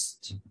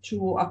reduced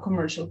to a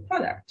commercial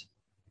product.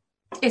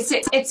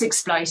 It's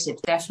exploited,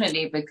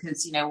 definitely,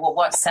 because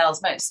what sells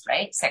most,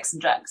 right? Sex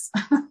and drugs.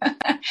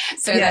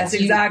 So yes,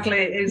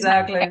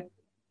 exactly.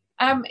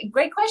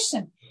 Great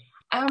question.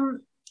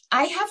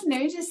 I have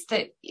noticed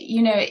that,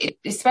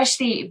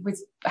 especially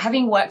with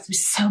having worked with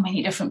so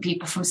many different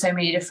people from so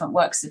many different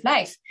walks of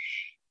life,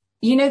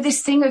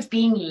 this thing of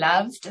being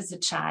loved as a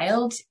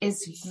child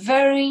is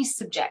very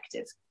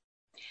subjective.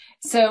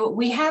 So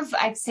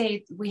I'd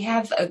say we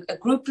have a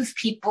group of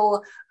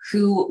people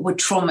who were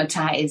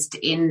traumatized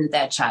in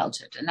their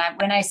childhood. And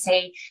when I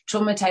say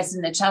traumatized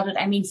in their childhood,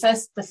 I mean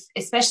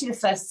especially the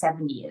first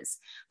 7 years,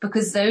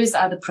 because those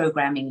are the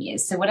programming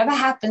years. So whatever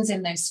happens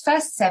in those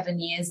first 7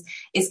 years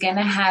is going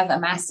to have a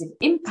massive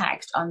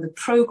impact on the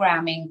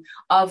programming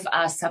of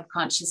our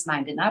subconscious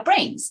mind in our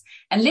brains,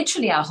 and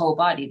literally our whole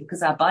body,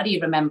 because our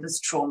body remembers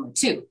trauma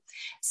too.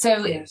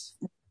 So yes.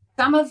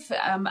 Some of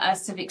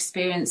us have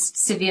experienced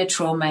severe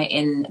trauma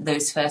in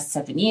those first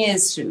 7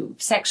 years through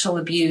sexual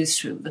abuse,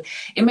 through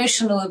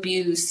emotional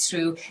abuse,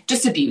 through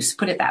just abuse,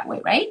 put it that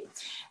way, right?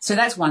 So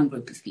that's one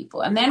group of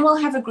people. And then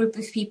we'll have a group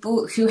of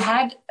people who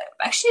had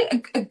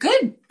actually a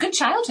good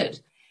childhood,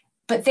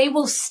 but they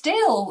will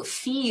still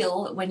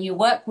feel, when you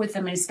work with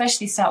them, and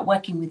especially start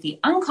working with the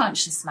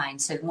unconscious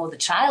mind, so more the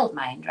child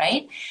mind,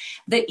 right,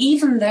 that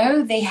even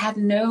though they had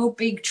no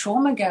big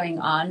trauma going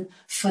on,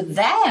 for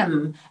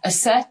them, a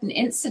certain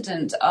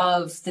incident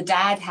of the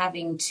dad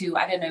having to,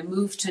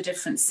 move to a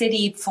different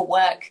city for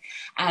work,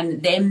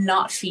 and them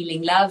not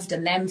feeling loved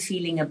and them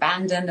feeling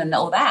abandoned and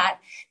all that,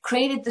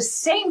 created the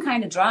same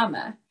kind of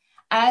drama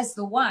as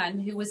the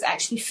one who was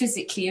actually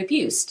physically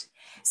abused.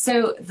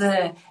 So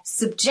the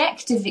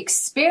subjective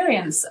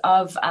experience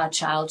of our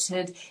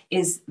childhood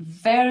is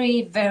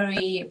very,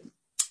 very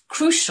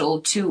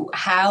crucial to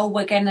how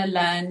we're going to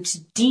learn to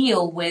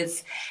deal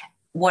with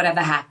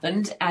whatever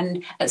happened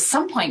and at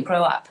some point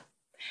grow up.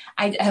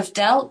 I have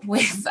dealt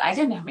with,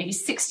 maybe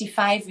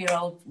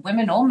 65-year-old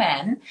women or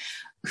men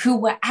who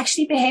were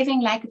actually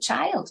behaving like a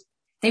child.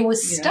 They were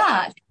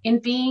stuck in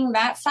being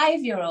that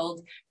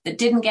 5-year-old that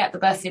didn't get the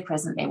birthday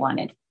present they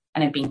wanted.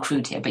 And I'm being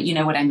crude here, but you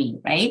know what I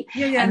mean, right?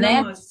 Yeah, and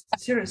then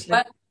seriously.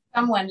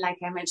 Someone, like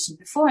I mentioned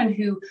before, and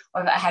who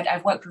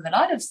I've worked with a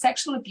lot of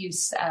sexual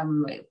abuse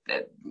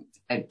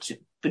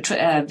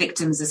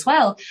victims as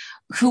well,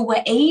 who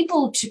were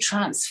able to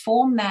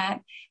transform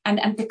that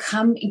and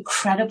become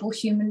incredible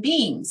human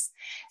beings.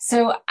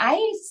 So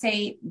I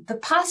say the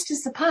past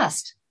is the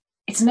past.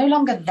 It's no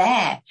longer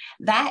there.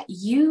 That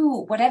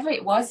whatever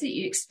it was that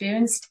you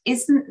experienced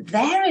isn't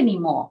there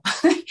anymore.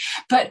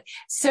 But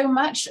so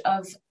much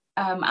of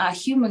our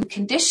human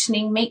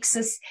conditioning makes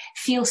us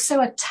feel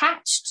so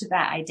attached to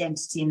that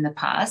identity in the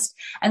past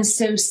and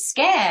so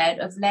scared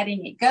of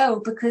letting it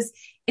go because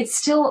it's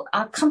still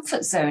our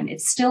comfort zone.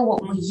 It's still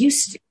what we're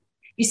used to.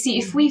 You see,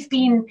 if we've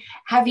been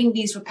having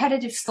these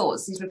repetitive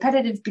thoughts, these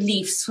repetitive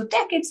beliefs for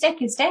decades,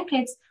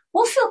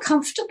 we'll feel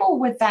comfortable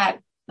with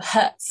that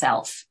hurt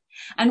self.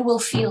 And we'll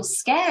feel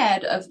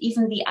scared of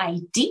even the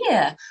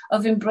idea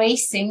of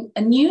embracing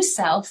a new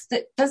self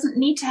that doesn't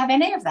need to have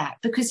any of that.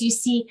 Because you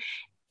see,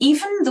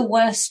 even the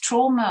worst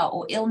trauma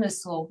or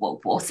illness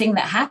or thing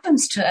that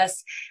happens to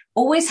us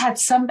always had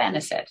some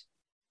benefit.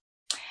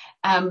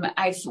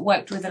 I've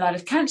worked with a lot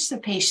of cancer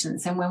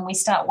patients, and when we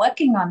start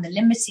working on the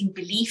limiting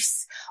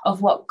beliefs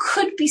of what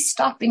could be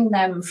stopping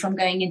them from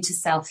going into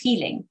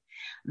self-healing,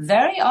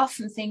 very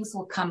often things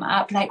will come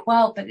up like,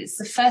 well, but it's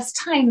the first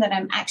time that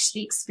I'm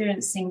actually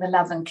experiencing the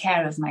love and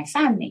care of my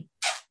family.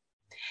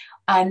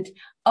 And,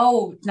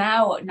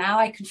 now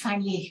I can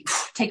finally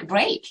take a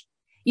break.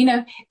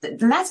 And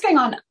that's going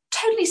on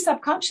totally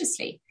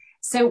subconsciously.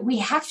 So we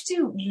have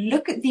to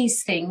look at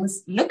these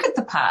things, look at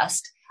the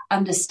past,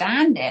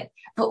 understand it,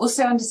 but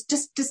also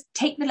just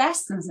take the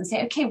lessons and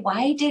say, okay,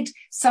 why did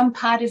some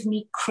part of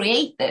me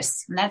create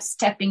this? And that's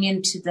stepping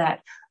into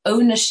that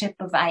ownership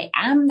of I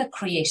am the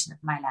creation of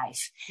my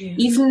life. Yeah.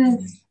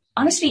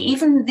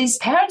 Even these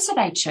parents that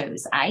I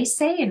chose, I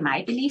say in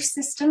my belief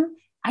system,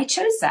 I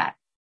chose that.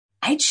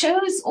 I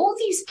chose all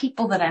these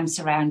people that I'm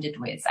surrounded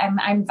with.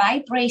 I'm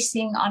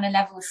vibrating on a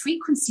level of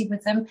frequency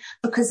with them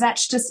because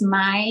that's just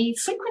my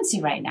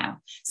frequency right now.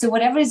 So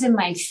whatever is in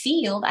my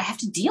field, I have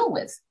to deal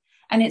with.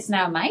 And it's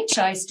now my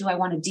choice. Do I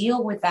want to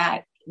deal with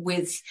that,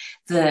 with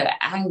the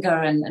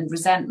anger and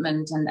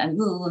resentment and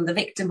the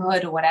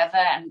victimhood or whatever,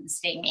 and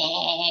stay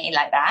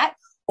like that?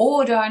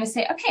 Or do I want to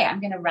say, okay, I'm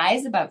going to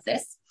rise above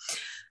this.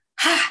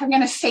 I'm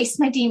going to face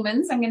my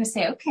demons. I'm going to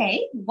say,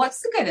 okay,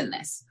 what's the good in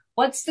this?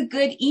 What's the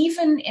good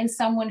even in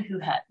someone who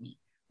hurt me?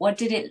 What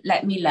did it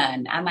let me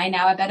learn? Am I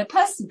now a better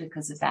person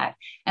because of that?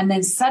 And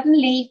then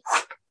suddenly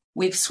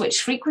we've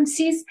switched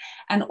frequencies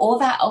and all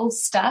that old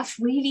stuff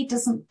really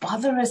doesn't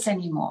bother us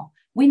anymore.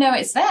 We know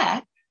it's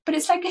there, but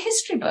it's like a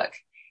history book.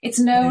 It's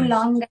no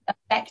longer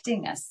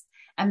affecting us.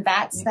 And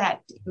that's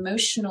that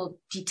emotional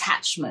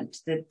detachment,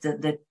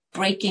 the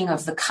breaking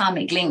of the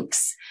karmic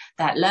links,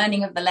 that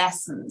learning of the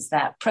lessons,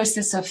 that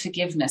process of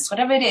forgiveness,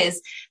 whatever it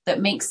is that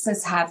makes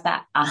us have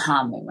that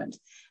aha moment.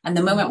 And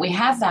the moment we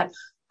have that,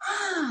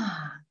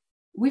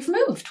 we've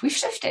moved, we've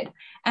shifted.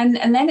 And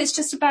then it's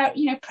just about,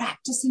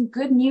 practicing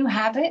good new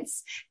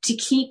habits to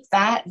keep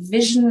that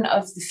vision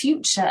of the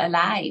future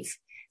alive.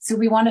 So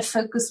we want to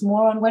focus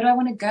more on where do I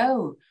want to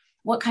go?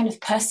 What kind of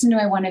person do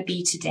I want to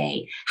be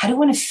today? How do I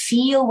want to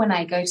feel when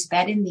I go to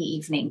bed in the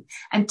evening?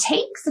 And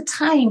take the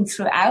time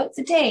throughout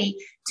the day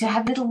to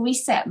have little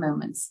reset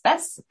moments.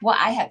 That's what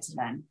I had to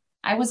learn.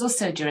 I was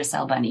also a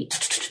Duracell bunny.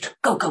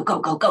 Go, go, go,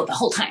 go, go the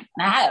whole time.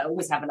 And I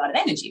always have a lot of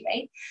energy,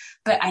 right?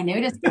 But I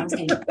noticed I was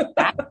getting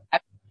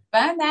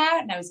burned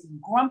out and I was getting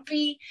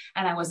grumpy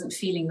and I wasn't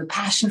feeling the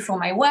passion for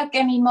my work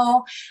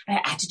anymore. And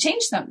I had to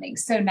change something.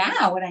 So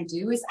now what I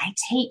do is I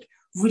take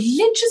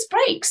religious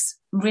breaks.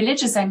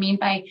 Religious, I mean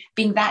by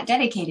being that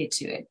dedicated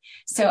to it.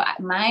 So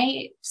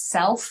my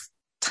self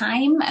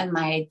time and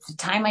the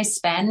time I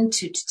spend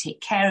to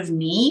take care of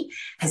me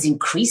has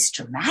increased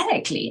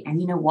dramatically. And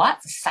you know what?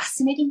 The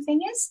fascinating thing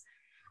is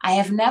I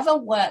have never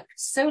worked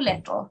so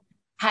little,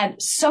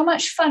 had so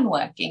much fun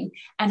working,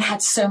 and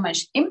had so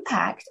much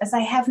impact as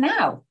I have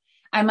now.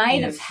 I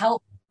might have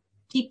helped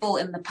people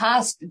in the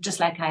past just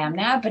like I am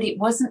now, but it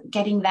wasn't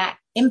getting that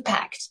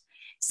impact.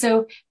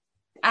 So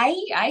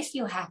I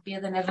feel happier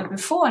than ever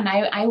before. And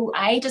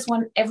I just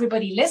want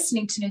everybody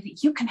listening to know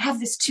that you can have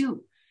this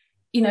too.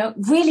 You know,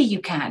 really you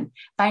can,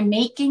 by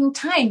making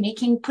time,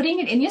 putting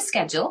it in your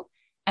schedule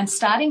and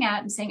starting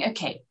out and saying,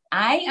 okay,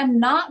 I am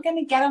not going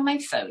to get on my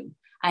phone.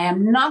 I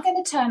am not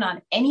going to turn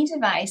on any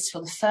device for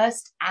the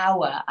first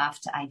hour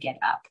after I get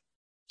up.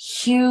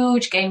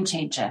 Huge game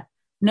changer.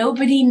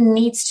 Nobody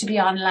needs to be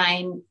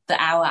online the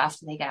hour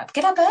after they get up.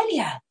 Get up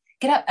earlier.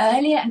 Get up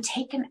earlier and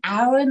take an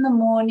hour in the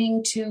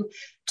morning to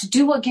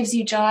do what gives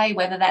you joy,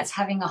 whether that's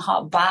having a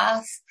hot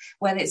bath,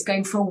 whether it's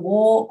going for a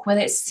walk,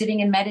 whether it's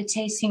sitting and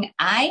meditating.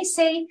 I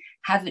say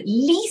have at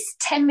least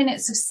 10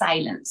 minutes of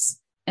silence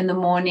in the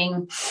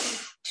morning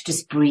to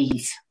just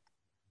breathe.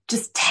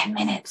 Just 10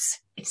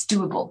 minutes. It's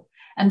doable.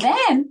 And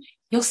then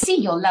you'll see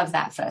you'll love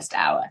that first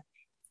hour.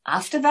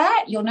 After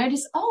that, you'll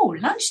notice, oh,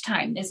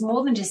 lunchtime, there's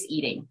more than just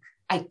eating.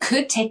 I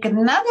could take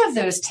another of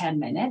those 10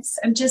 minutes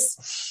and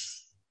just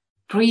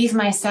breathe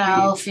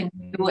myself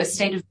into a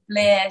state of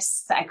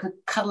bliss. I could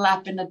cuddle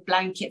up in a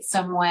blanket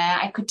somewhere.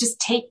 I could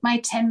just take my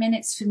 10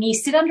 minutes for me,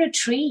 sit under a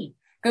tree,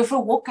 go for a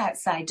walk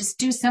outside, just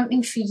do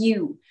something for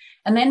you.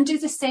 And then do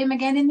the same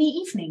again in the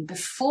evening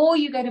before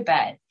you go to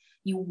bed.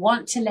 You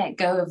want to let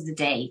go of the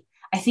day.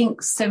 I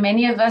think so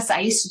many of us, I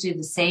used to do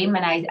the same.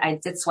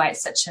 And that's why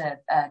it's such a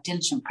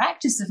diligent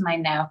practice of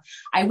mine now.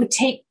 I would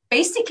take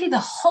basically the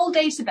whole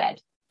day to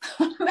bed.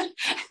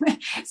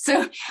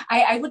 So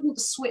I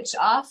wouldn't switch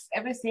off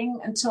everything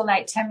until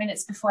like 10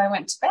 minutes before I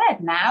went to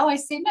bed. Now I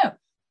say no.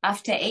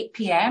 After 8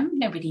 p.m.,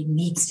 nobody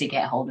needs to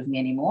get hold of me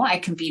anymore. I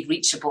can be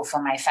reachable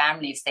for my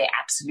family if they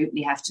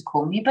absolutely have to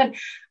call me, but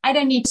I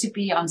don't need to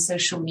be on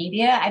social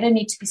media. I don't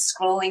need to be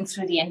scrolling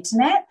through the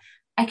internet.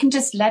 I can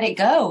just let it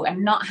go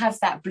and not have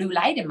that blue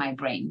light in my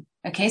brain.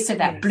 Okay, so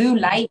that blue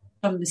light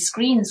from the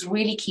screens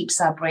really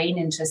keeps our brain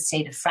into a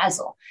state of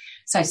frazzle.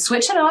 So I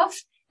switch it off.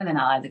 And then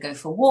I'll either go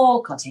for a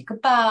walk, I'll take a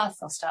bath,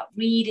 I'll start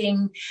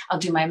reading, I'll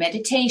do my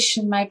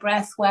meditation, my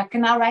breath work,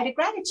 and I'll write a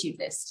gratitude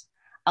list.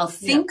 I'll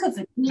think of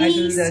at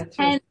least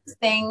 10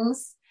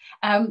 things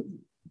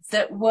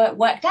that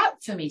worked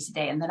out for me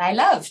today and that I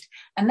loved.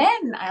 And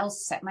then I'll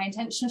set my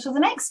intention for the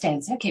next day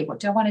and say, okay, what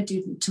do I want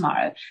to do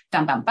tomorrow?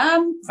 Bam, bam,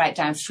 bam, write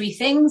down 3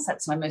 things.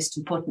 That's my most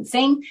important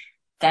thing.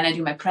 Then I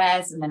do my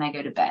prayers and then I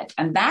go to bed.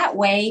 And that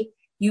way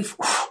you've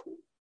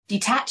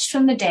detached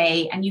from the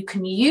day, and you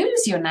can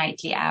use your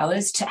nightly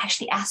hours to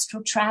actually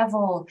astral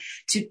travel,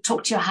 to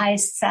talk to your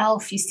highest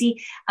self. You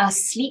see, our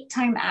sleep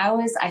time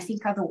hours, I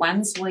think, are the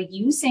ones we're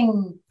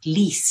using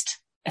least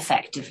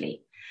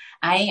effectively.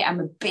 I am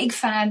a big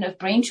fan of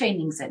brain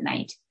trainings at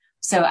night.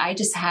 So I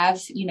just have,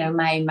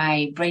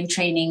 my brain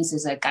trainings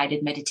as a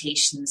guided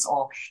meditations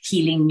or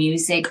healing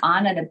music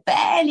on at a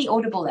barely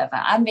audible level.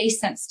 I'm very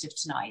sensitive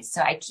to noise.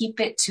 So I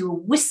keep it to a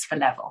whisper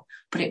level,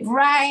 put it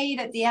right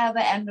at the other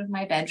end of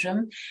my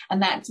bedroom.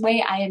 And that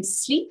way I am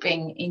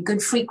sleeping in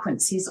good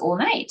frequencies all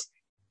night.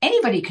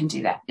 Anybody can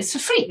do that. It's for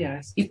free.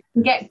 Yes. You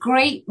can get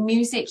great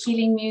music,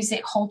 healing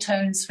music, whole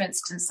tones, for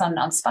instance, on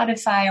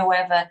Spotify or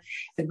wherever.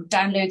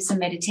 Download some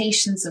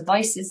meditations or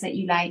voices that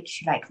you like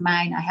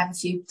mine. I have a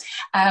few.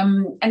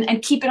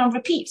 And keep it on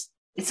repeat.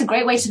 It's a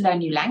great way to learn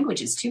new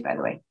languages too, by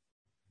the way.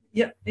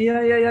 Yeah,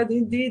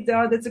 indeed.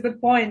 That's a good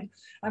point.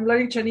 I'm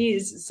learning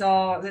Chinese,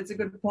 so that's a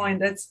good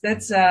point.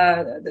 That's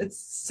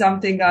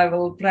something I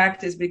will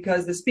practice,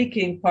 because the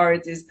speaking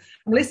part is,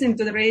 I'm listening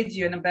to the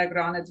radio in the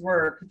background at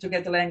work to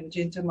get the language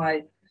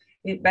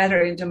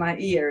better into my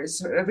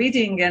ears.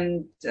 Reading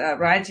and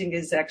writing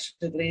is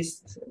actually the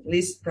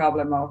least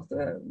problem of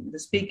the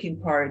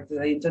speaking part.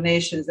 The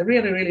intonations, the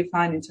really, really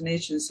fine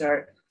intonations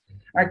are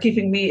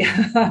keeping me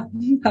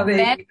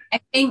awake. I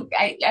think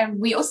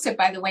we also,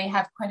 by the way,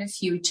 have quite a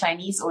few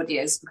Chinese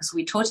audios because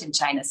we taught in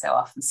China so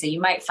often. So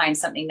you might find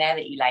something there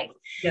that you like.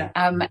 Yeah.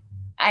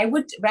 I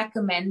would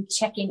recommend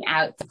checking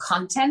out the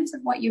content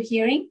of what you're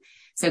hearing.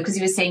 So because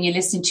you were saying you're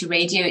listening to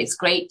radio, it's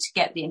great to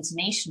get the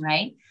intonation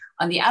right.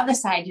 On the other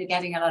side, you're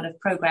getting a lot of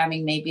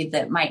programming maybe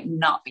that might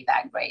not be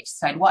that great.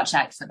 So I'd watch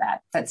out for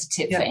that. That's a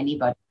tip for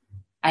anybody.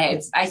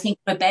 I think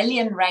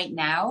rebellion right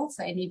now,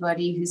 for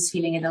anybody who's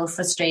feeling a little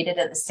frustrated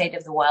at the state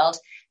of the world,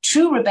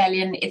 true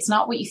rebellion, it's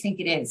not what you think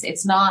it is.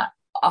 It's not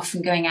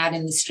often going out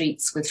in the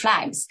streets with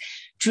flags.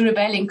 True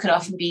rebellion could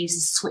often be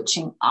just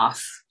switching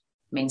off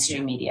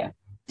mainstream media,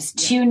 just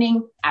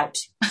tuning out,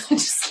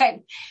 just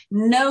like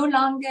no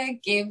longer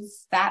give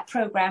that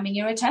programming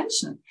your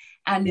attention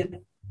and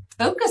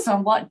focus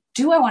on what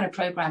do I want to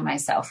program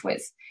myself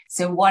with.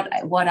 So what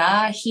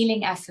are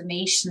healing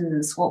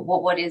affirmations?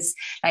 What is,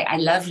 like, I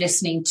love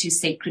listening to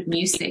sacred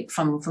music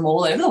from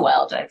all over the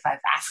world. I have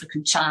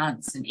African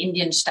chants and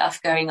Indian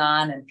stuff going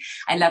on. And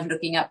I love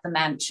looking up the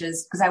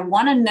mantras because I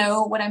want to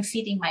know what I'm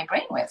feeding my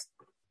brain with.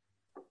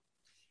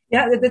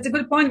 Yeah, that's a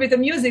good point with the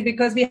music,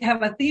 because we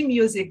have a theme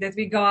music that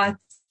we got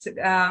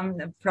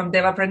from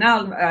Deva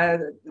Pranal,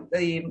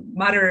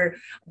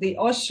 the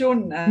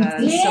Oshun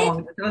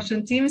song, the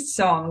Oshun theme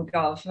song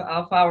of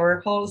our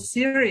whole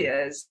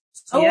series.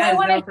 Oh, yes, I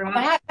want to.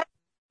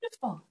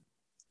 Beautiful.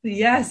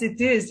 Yes,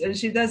 it is, and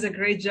she does a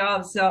great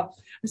job. So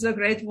I'm so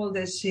grateful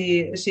that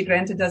she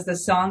granted us the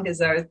song as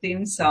our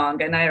theme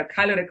song, and I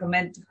highly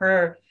recommend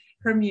her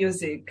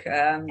music,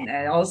 and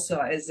also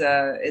as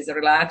a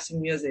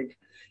relaxing music.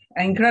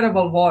 An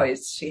incredible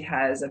voice she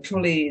has, a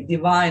truly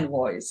divine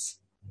voice.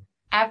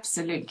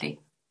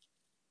 Absolutely.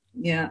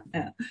 Yeah.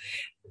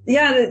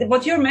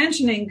 What you're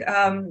mentioning,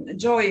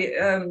 Joy,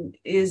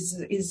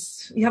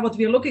 is what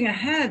we're looking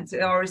ahead,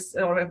 or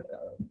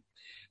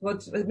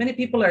what many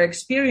people are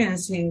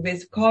experiencing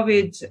with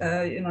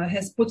COVID.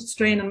 Has put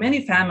strain on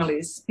many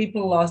families.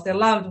 People lost their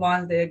loved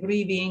ones; they're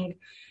grieving.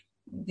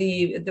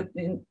 The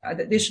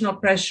additional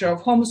pressure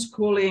of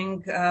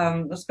homeschooling,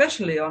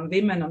 especially on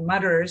women, on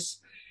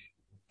mothers,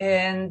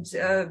 and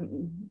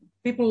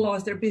people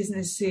lost their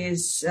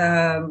businesses,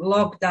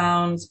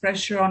 lockdowns,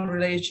 pressure on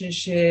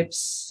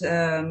relationships,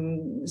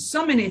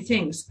 so many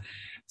things.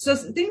 So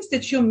things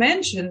that you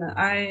mentioned,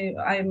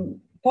 I'm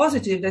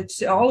positive that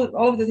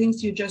all of the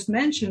things you just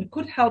mentioned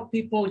could help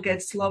people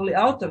get slowly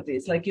out of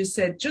this. Like you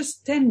said,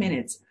 just 10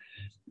 minutes.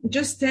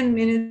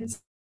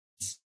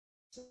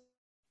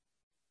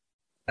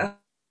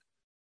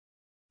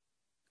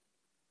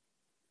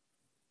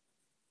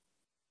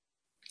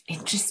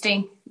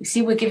 Interesting. You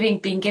see, we're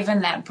being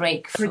given that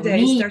break. For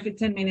day, start with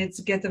 10 minutes,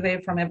 get away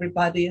from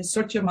everybody and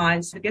sort your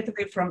minds, get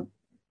away from,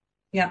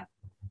 yeah.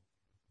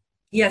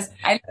 Yes.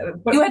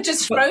 You had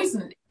just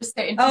frozen. It was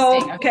so interesting.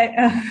 Oh, okay.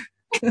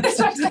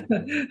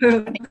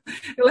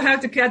 We'll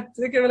have to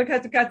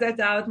cut that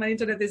out. My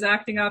internet is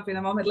acting up in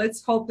a moment.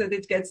 Let's hope that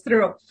it gets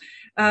through.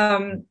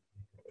 All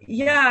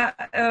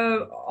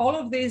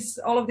of these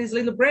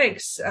little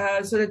breaks,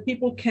 so that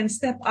people can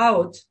step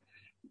out,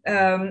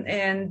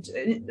 and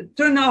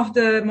turn off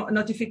the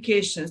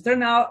notifications,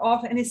 turn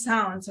off any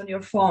sounds on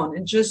your phone,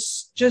 and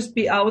just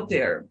be out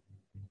there.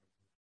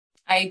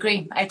 I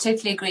agree. I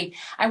totally agree.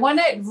 I want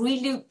to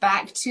re-loop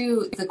back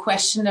to the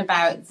question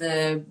about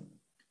the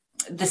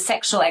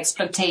sexual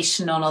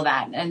exploitation and all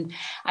that. And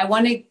I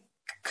want to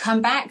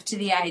come back to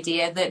the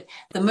idea that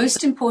the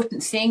most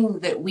important thing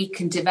that we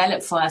can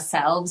develop for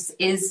ourselves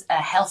is a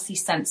healthy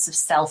sense of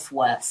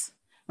self-worth,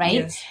 right?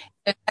 Yes.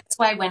 That's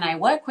why when I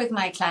work with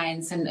my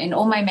clients and in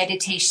all my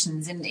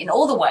meditations and in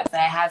all the work that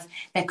I have,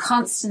 they're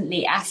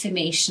constantly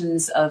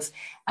affirmations of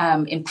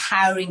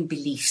empowering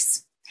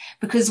beliefs.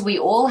 Because we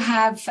all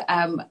have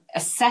a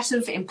set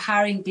of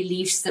empowering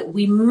beliefs that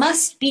we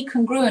must be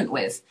congruent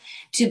with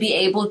to be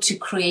able to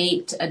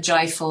create a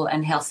joyful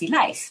and healthy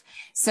life.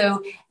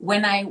 So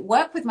when I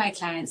work with my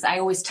clients, I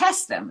always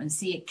test them and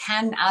see,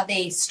 are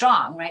they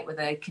strong, right? With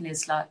a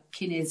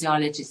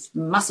kinesiologist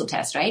muscle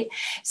test, right?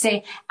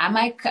 Say, am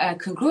I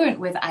congruent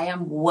with, I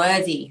am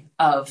worthy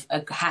of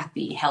a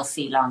happy,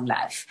 healthy, long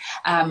life.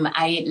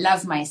 I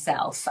love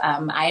myself.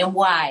 I am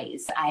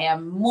wise. I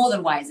am more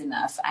than wise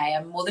enough. I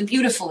am more than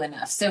beautiful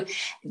enough. So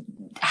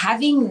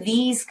having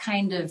these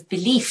kind of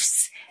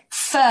beliefs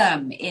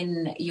firm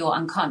in your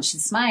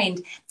unconscious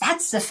mind,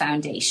 that's the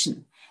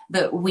foundation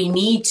that we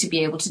need to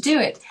be able to do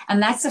it.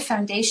 And that's a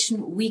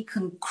foundation we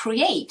can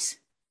create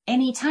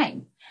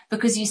anytime,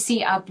 because you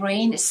see, our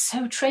brain is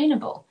so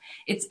trainable.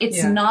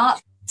 It's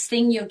not this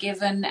thing you're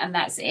given and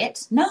that's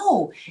it.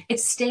 No, it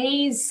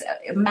stays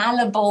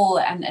malleable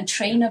and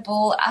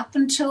trainable up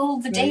until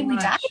the day we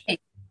die.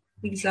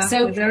 Exactly.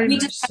 So very we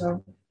much just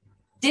so.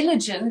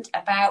 Diligent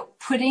about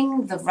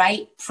putting the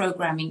right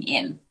programming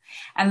in.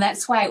 And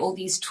that's why all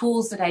these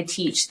tools that I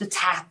teach, the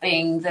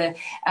tapping, the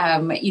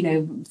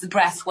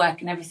breath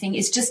work and everything,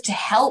 is just to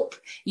help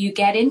you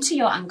get into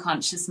your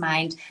unconscious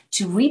mind,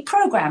 to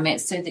reprogram it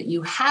so that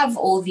you have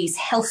all these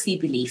healthy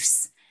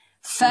beliefs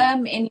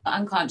firm in your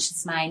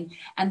unconscious mind.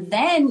 And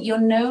then you're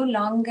no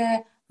longer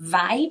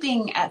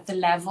vibing at the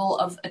level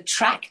of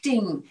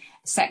attracting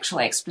sexual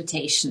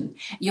exploitation.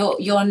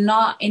 You're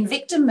not in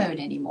victim mode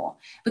anymore.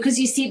 Because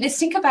you see, let's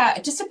think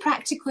about just a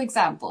practical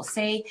example.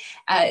 Say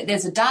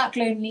there's a dark,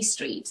 lonely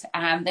street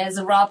and there's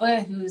a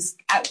robber who's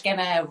out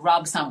gonna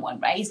rob someone,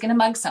 right? He's gonna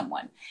mug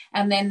someone.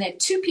 And then there are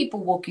two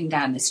people walking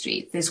down the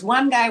street. There's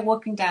one guy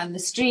walking down the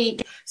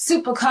street,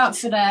 super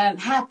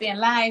confident, happy in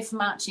life,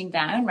 marching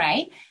down,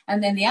 right?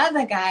 And then the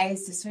other guy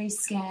is just very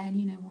scared,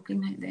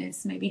 walking like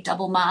this, maybe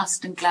double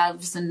masked and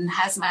gloves and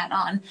hazmat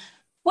on.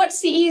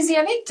 What's the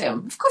easier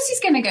victim? Of course, he's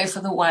going to go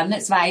for the one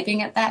that's vibing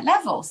at that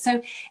level.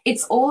 So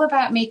it's all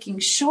about making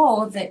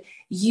sure that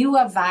you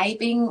are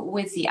vibing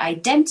with the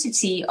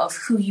identity of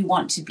who you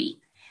want to be.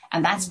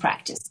 And that's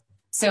practice.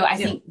 So I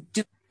think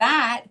doing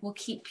that will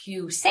keep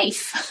you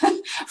safe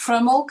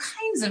from all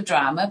kinds of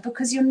drama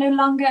because you're no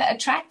longer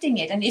attracting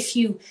it. And if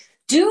you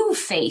do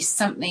face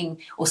something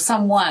or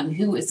someone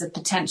who is a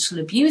potential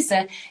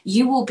abuser,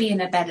 you will be in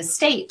a better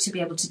state to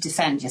be able to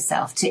defend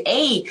yourself, to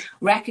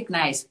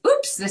recognize,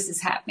 oops, this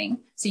is happening.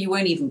 So you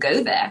won't even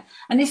go there.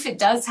 And if it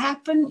does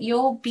happen,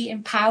 you'll be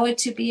empowered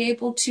to be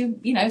able to,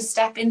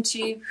 step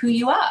into who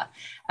you are.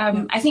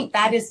 I think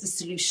that is the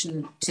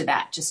solution to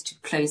that, just to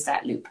close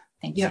that loop.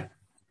 Thank you.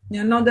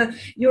 Yeah, no,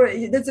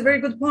 that's a very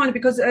good point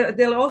because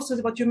they'll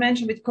also, what you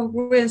mentioned with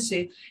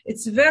congruency,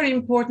 it's very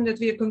important that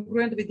we are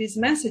congruent with these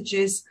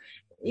messages.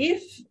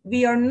 If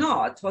we are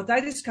not, what I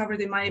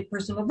discovered in my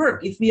personal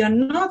work, if we are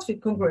not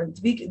congruent,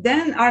 we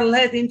then are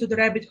led into the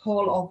rabbit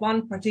hole of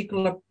one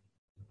particular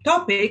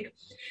topic,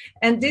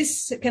 and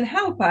this can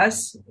help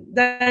us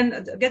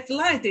then get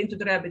light into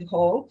the rabbit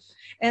hole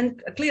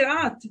and clear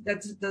out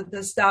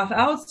the stuff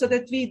out so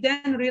that we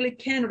then really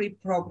can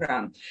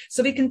reprogram.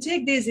 So we can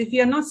take this, if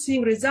we are not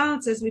seeing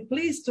results as we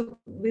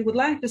would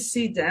like to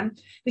see them,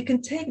 we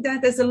can take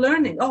that as a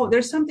learning. Oh,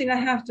 there's something I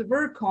have to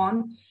work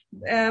on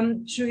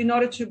in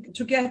order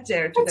to get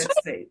there to that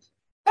state.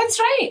 That's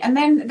right. And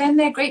then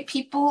there are great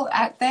people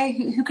out there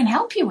who can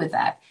help you with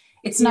that.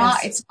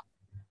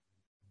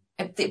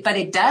 But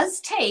it does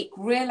take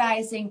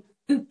realizing,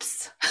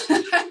 oops.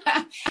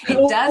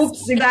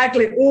 Oops,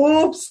 exactly.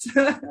 Oops.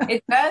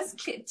 It does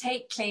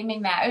take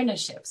claiming that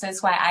ownership. So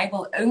that's why I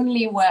will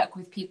only work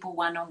with people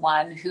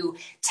one-on-one who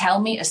tell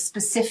me a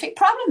specific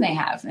problem they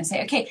have. And I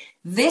say, okay,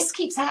 this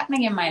keeps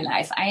happening in my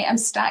life. I am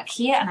stuck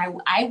here and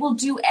I will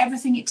do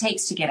everything it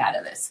takes to get out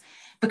of this.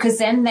 Because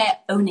then they're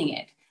owning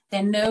it.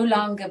 They're no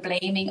longer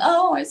blaming,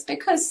 oh, it's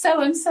because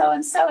so-and-so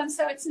and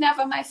so-and-so, it's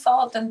never my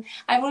fault. And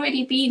I've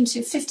already been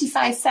to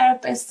 55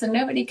 therapists and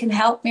nobody can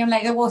help me. I'm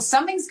like, well,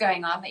 something's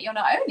going on that you're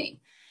not owning.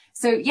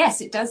 So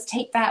yes, it does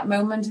take that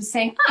moment of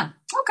saying,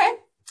 okay,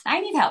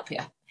 I need help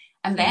here.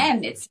 And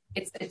then it's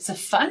a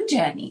fun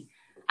journey.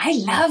 I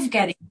love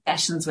getting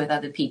sessions with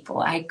other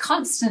people. I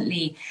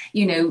constantly,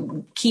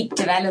 keep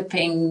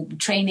developing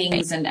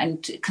trainings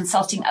and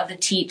consulting other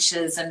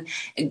teachers and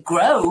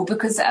grow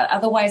because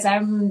otherwise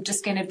I'm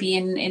just going to be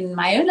in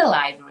my own little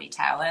ivory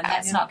tower and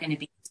that's not going to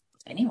be to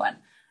anyone.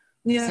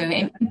 Yeah. So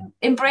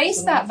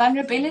embrace that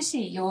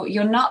vulnerability.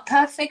 You're not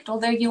perfect,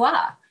 although you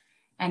are.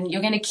 And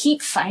you're going to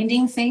keep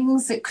finding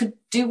things that could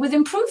do with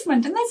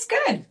improvement. And that's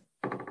good.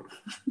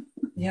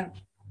 Yeah,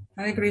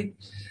 I agree.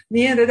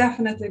 Yeah, I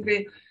definitely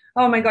agree.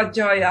 Oh my God,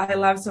 Joy, I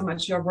love so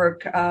much your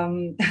work.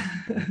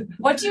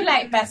 What do you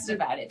like best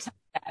about it?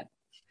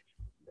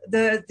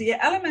 The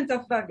element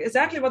of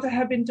exactly what I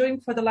have been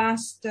doing for the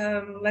last,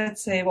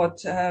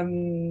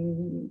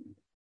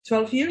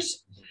 12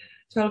 years.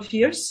 12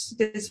 years.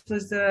 This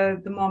was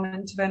the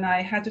moment when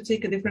I had to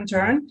take a different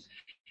turn.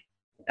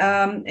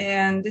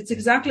 And it's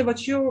exactly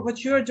what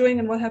you're doing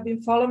and what I've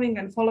been following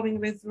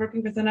with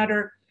working with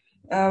another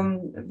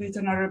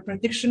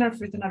practitioner,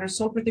 with another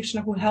soul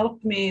practitioner who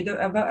helped me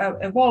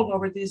evolve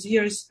over these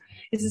years.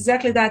 It's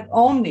exactly that: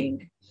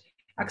 owning,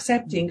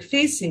 accepting,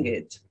 facing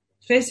it,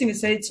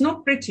 say it's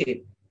not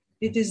pretty.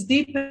 It is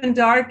deep and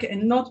dark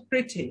and not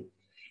pretty.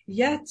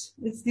 Yet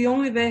it's the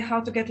only way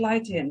how to get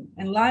light in.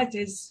 And light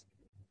is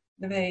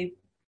the way,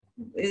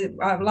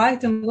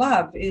 light and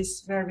love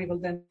is where we will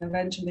then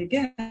eventually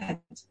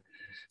get.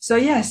 So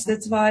yes,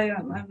 that's why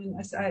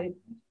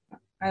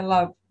I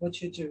love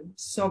what you do.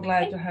 So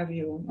glad to have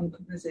you on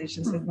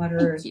Conversations with Mother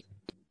Earth.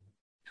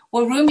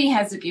 Well, Rumi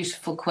has a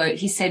beautiful quote.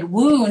 He said,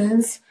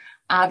 wounds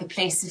are the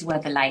places where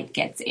the light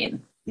gets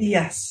in.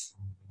 Yes,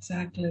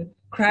 exactly.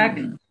 Crack.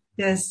 Mm-hmm.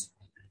 Yes.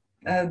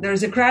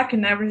 There's a crack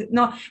in every.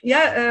 No.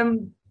 Yeah.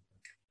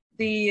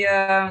 The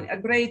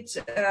great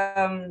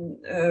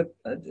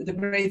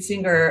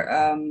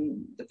singer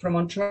from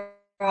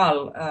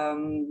Montreal.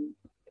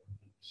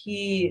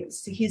 He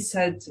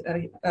said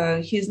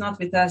he's not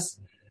with us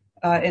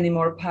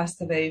anymore, passed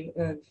away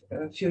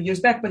a few years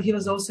back, but he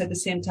was also at the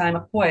same time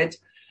a poet.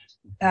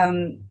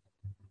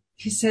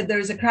 He said there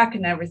is a crack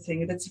in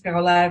everything. That's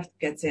how light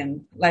gets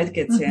in.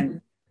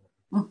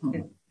 Mm-hmm.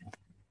 Yeah.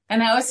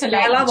 And I also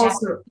like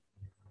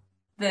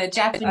the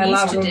Japanese. I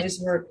love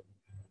Rumi's work.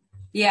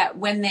 Yeah,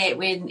 when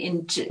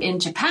in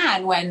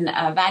Japan, when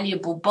a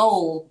valuable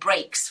bowl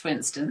breaks, for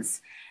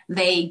instance,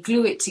 they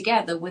glue it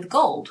together with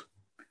gold,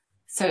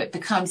 so it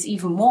becomes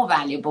even more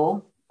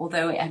valuable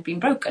although it had been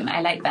broken.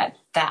 I like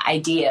that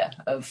idea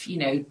of,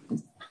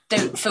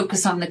 don't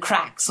focus on the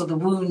cracks or the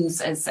wounds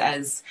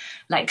as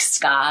like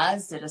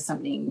scars that are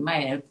something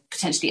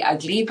potentially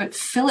ugly, but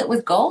fill it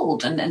with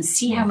gold and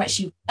see how much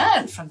you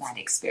learn from that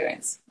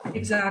experience.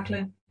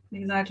 Exactly.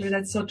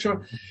 That's so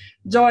true.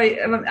 Joy,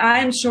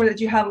 I'm sure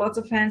that you have lots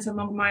of fans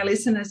among my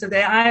listeners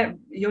today.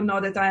 You know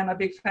that I am a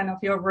big fan of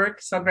your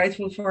work, so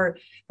grateful for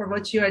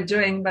what you are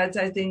doing. But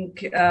I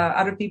think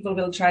other people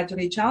will try to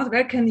reach out.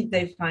 Where can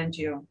they find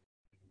you?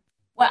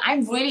 Well,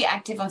 I'm really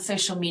active on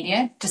social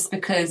media just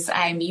because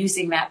I'm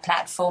using that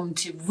platform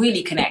to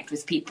really connect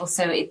with people.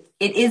 So it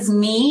is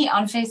me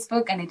on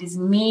Facebook and it is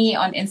me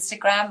on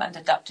Instagram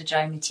under Dr.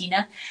 Joy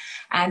Martina.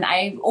 And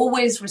I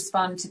always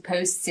respond to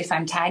posts if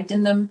I'm tagged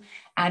in them.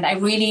 And I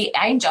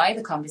enjoy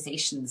the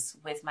conversations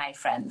with my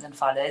friends and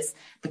followers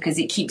because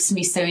it keeps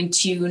me so in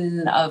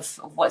tune of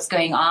what's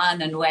going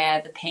on and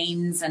where the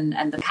pains and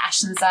the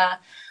passions are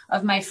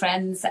of my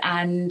friends.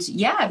 And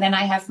then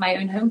I have my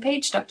own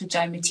homepage,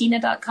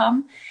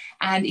 drjoymartina.com.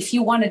 And if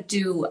you want to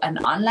do an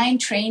online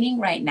training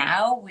right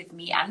now with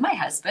me and my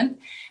husband,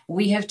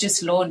 we have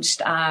just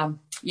launched our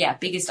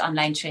biggest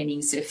online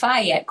training so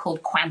far yet,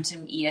 called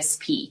Quantum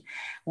ESP,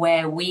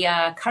 where we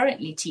are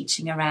currently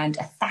teaching around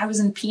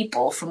 1,000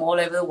 people from all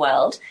over the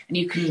world, and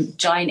you can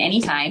join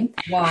anytime,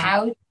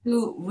 how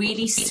to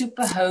really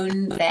super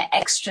hone their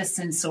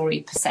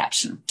extrasensory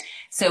perception.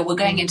 So we're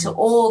going into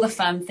all the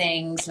fun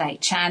things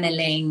like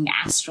channeling,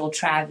 astral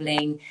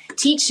traveling,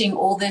 teaching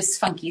all this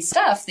funky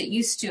stuff that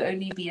used to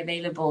only be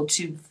available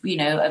to,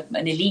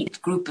 an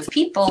elite group of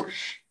people,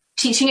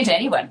 teaching it to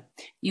anyone.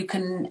 You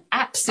can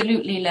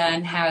absolutely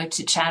learn how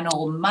to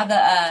channel Mother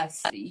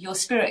Earth, your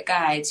spirit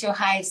guides, your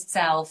highest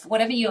self,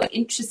 whatever you're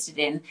interested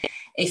in,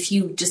 if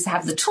you just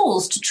have the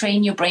tools to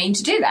train your brain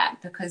to do that,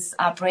 because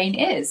our brain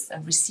is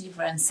a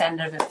receiver and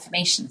sender of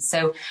information.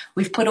 So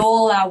we've put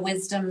all our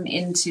wisdom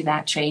into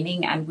that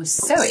training, and we're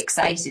so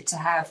excited to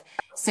have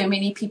so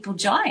many people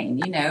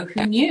join.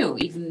 Who knew?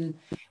 Even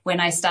when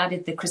I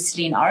started the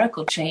Crystalline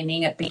Oracle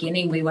training at the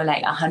beginning, we were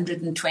like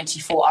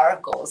 124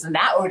 oracles, and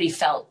that already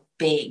felt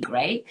big,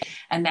 right?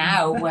 And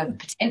now we're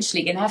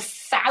potentially going to have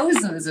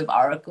thousands of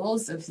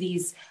oracles of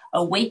these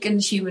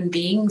awakened human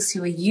beings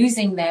who are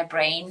using their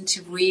brain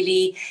to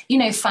really,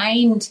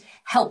 find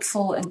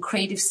helpful and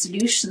creative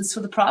solutions for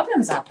the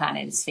problems our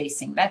planet is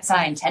facing. That's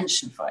our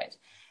intention for it.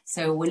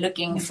 So we're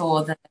looking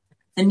for the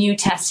new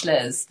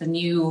Teslas, the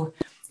new,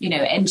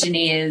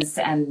 engineers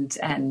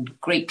and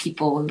great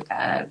people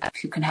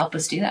who can help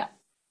us do that.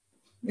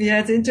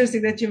 Yeah, it's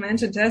interesting that you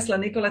mentioned Tesla.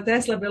 Nikola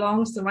Tesla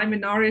belongs to my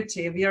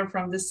minority. We are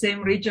from the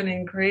same region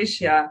in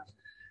Croatia,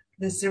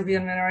 the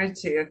Serbian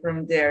minority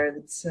from there.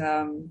 It's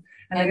an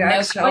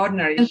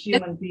extraordinary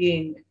human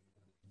being.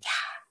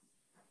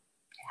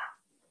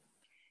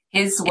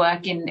 Yeah. His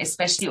work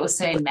especially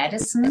also in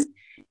medicine,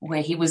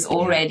 where he was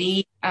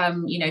already,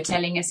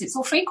 telling us it's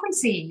all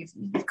frequency.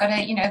 You've got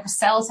to,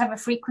 cells have a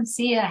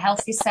frequency. A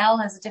healthy cell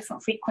has a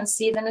different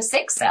frequency than a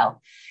sick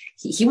cell.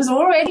 He was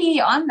already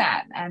on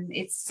that, and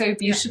it's so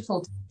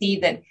beautiful to see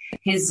that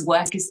his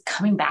work is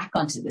coming back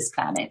onto this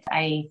planet.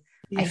 I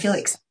feel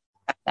excited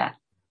about that.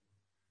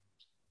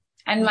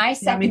 And my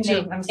second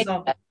name,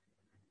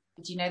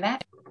 did you know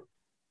that?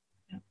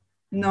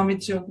 No, me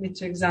too,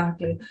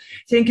 exactly.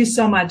 Thank you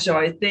so much,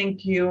 Joy.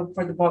 Thank you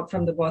from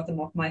the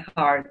bottom of my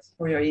heart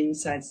for your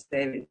insights,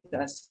 David.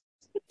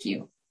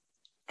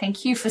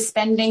 Thank you for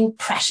spending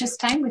precious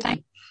time with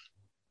me.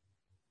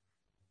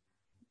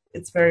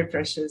 It's very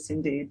precious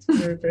indeed.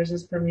 Very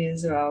precious for me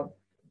as well.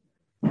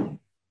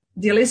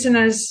 Dear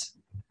listeners,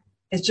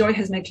 as Joy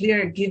has made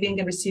clear, giving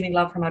and receiving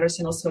love from others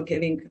and also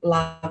giving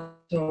love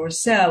to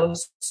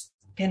ourselves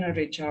can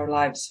enrich our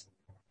lives.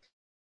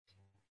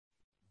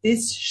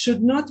 This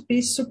should not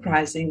be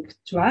surprising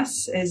to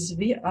us, as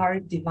we are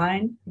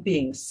divine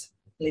beings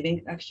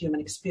living a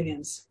human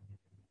experience.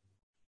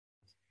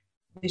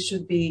 We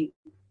should be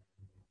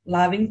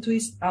loving to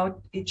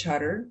each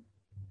other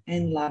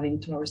and loving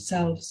to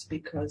ourselves,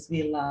 because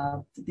we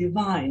love the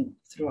divine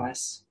through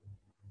us.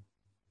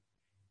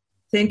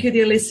 Thank you,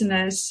 dear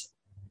listeners,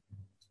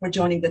 for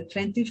joining the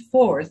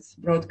 24th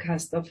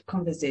broadcast of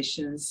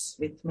Conversations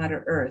with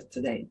Mother Earth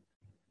today.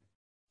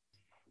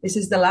 This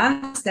is the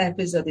last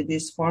episode in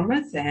this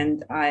format,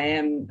 and I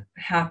am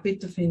happy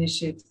to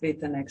finish it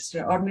with an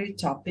extraordinary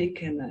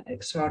topic and an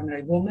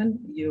extraordinary woman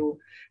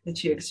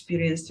that you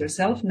experienced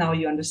yourself. Now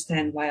you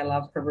understand why I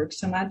love her work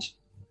so much.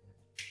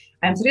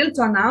 I'm thrilled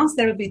to announce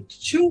there will be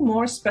 2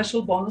 more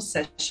special bonus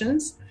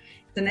sessions.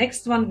 The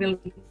next one will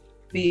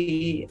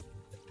be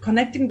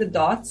connecting the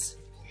dots,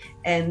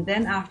 and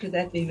then after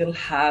that we will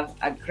have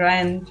a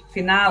grand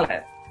finale.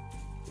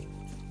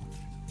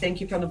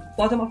 Thank you from the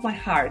bottom of my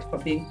heart for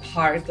being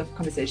part of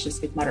Conversations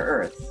with Mother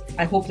Earth.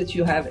 I hope that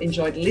you have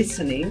enjoyed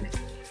listening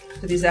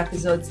to these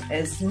episodes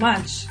as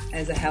much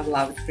as I have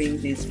loved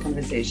bringing these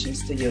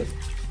conversations to you.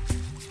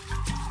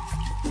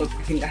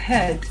 Looking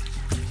ahead,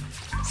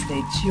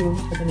 stay tuned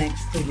for the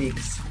next 2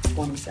 weeks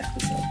bonus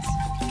episodes.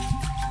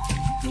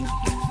 Thank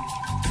you.